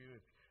greet you.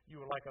 If you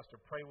would like us to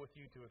pray with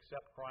you to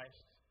accept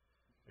Christ,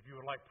 if you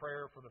would like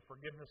prayer for the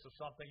forgiveness of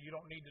something, you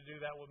don't need to do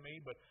that with me,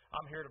 but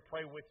I'm here to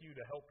pray with you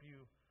to help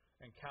you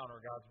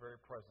encounter God's very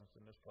presence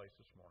in this place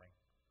this morning.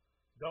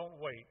 Don't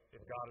wait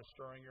if God is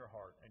stirring your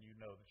heart and you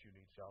know that you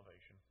need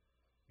salvation.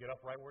 Get up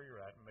right where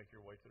you're at and make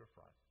your way to the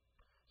front.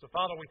 So,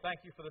 Father, we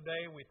thank you for the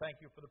day. We thank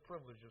you for the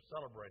privilege of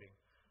celebrating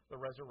the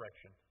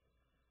resurrection.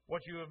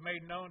 What you have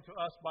made known to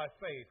us by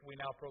faith, we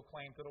now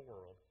proclaim to the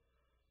world,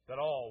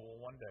 that all will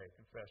one day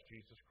confess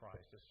Jesus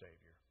Christ as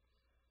Savior.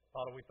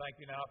 Father, we thank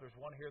you now. If there's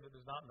one here that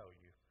does not know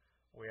you,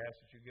 we ask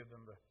that you give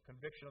them the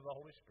conviction of the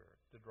Holy Spirit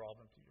to draw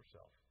them to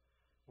yourself.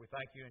 We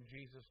thank you in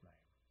Jesus'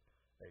 name.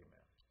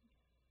 Amen.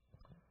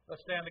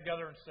 Let's stand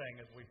together and sing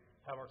as we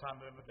have our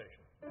time of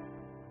invitation.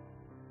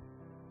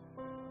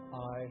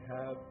 I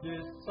have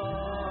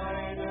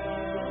decided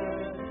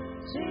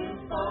to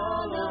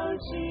follow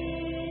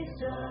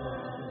Jesus.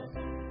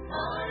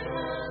 I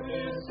have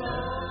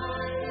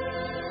decided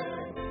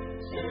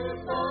to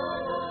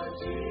follow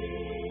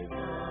Jesus.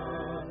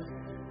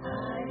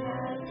 I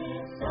have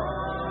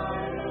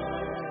decided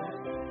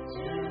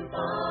to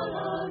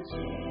follow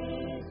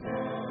Jesus.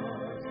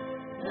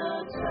 No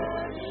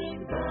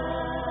turning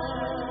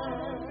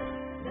back,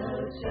 no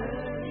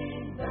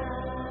turning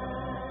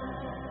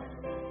back.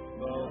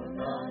 Though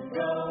none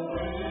go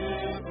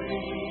with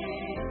me,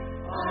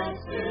 I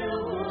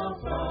still will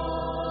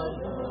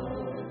follow.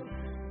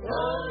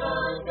 Though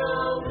none go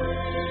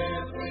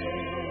with me,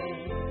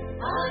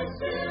 I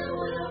still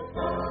will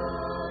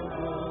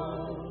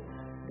follow.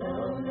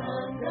 Though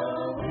none go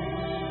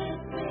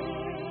with me,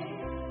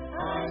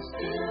 I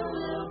still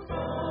will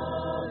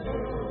follow.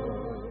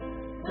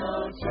 No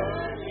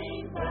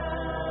turning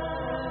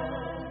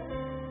back,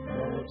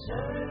 no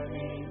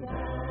turning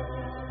back.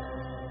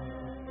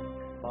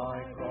 My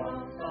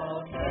cross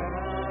I'll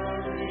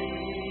carry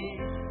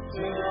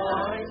till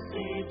I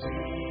see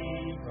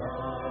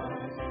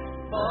Jesus.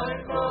 My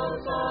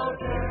cross I'll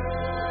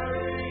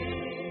carry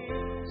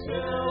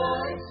till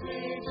I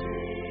see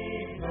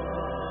Jesus.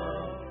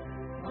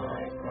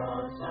 My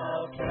cross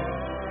I'll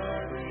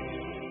carry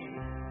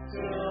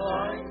till I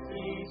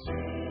see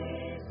Jesus.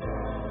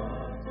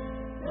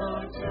 No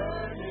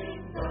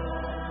turning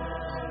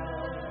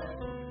back,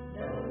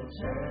 no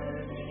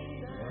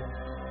turning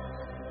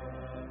back.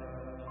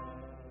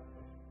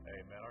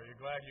 Amen. Are you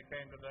glad you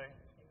came today?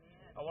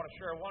 I want to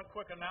share one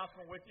quick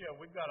announcement with you.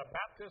 We've got a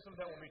baptism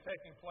that will be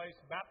taking place.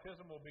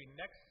 Baptism will be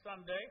next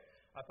Sunday.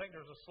 I think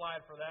there's a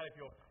slide for that if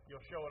you'll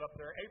show it up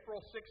there. April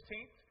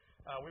 16th,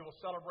 we will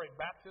celebrate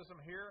baptism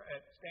here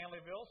at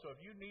Stanleyville. So if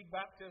you need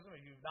baptism,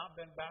 if you've not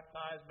been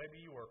baptized, maybe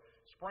you were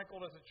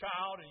sprinkled as a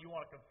child and you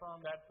want to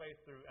confirm that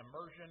faith through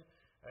immersion.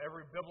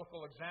 Every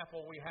biblical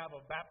example we have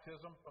of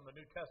baptism from the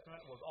New Testament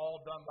was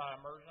all done by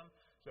immersion.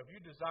 So if you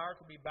desire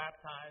to be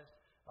baptized,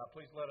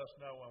 please let us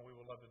know, and we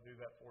would love to do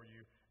that for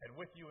you and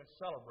with you and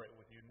celebrate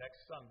with you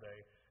next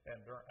Sunday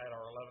and at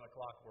our 11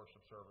 o'clock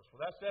worship service.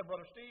 With that said,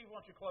 Brother Steve, why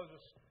don't you close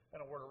us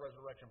in a word of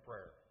resurrection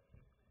prayer?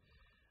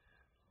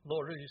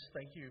 Lord, I just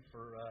thank you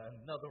for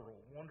another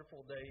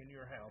wonderful day in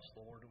your house,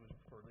 Lord. It was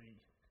for the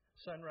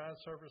sunrise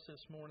service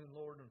this morning,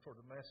 Lord, and for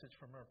the message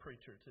from our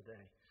preacher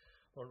today.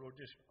 Lord, we're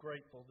just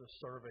grateful to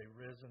serve a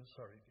risen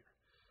Savior.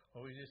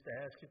 Lord, we just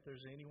ask if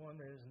there's anyone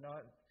that does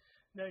not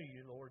know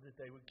you, Lord, that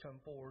they would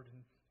come forward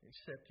and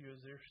accept you as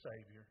their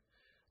Savior.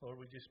 Lord,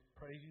 we just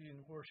praise you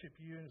and worship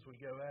you, and as we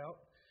go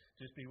out,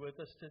 just be with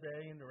us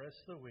today and the rest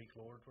of the week,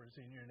 Lord, for it's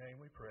in your name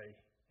we pray.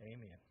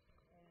 Amen.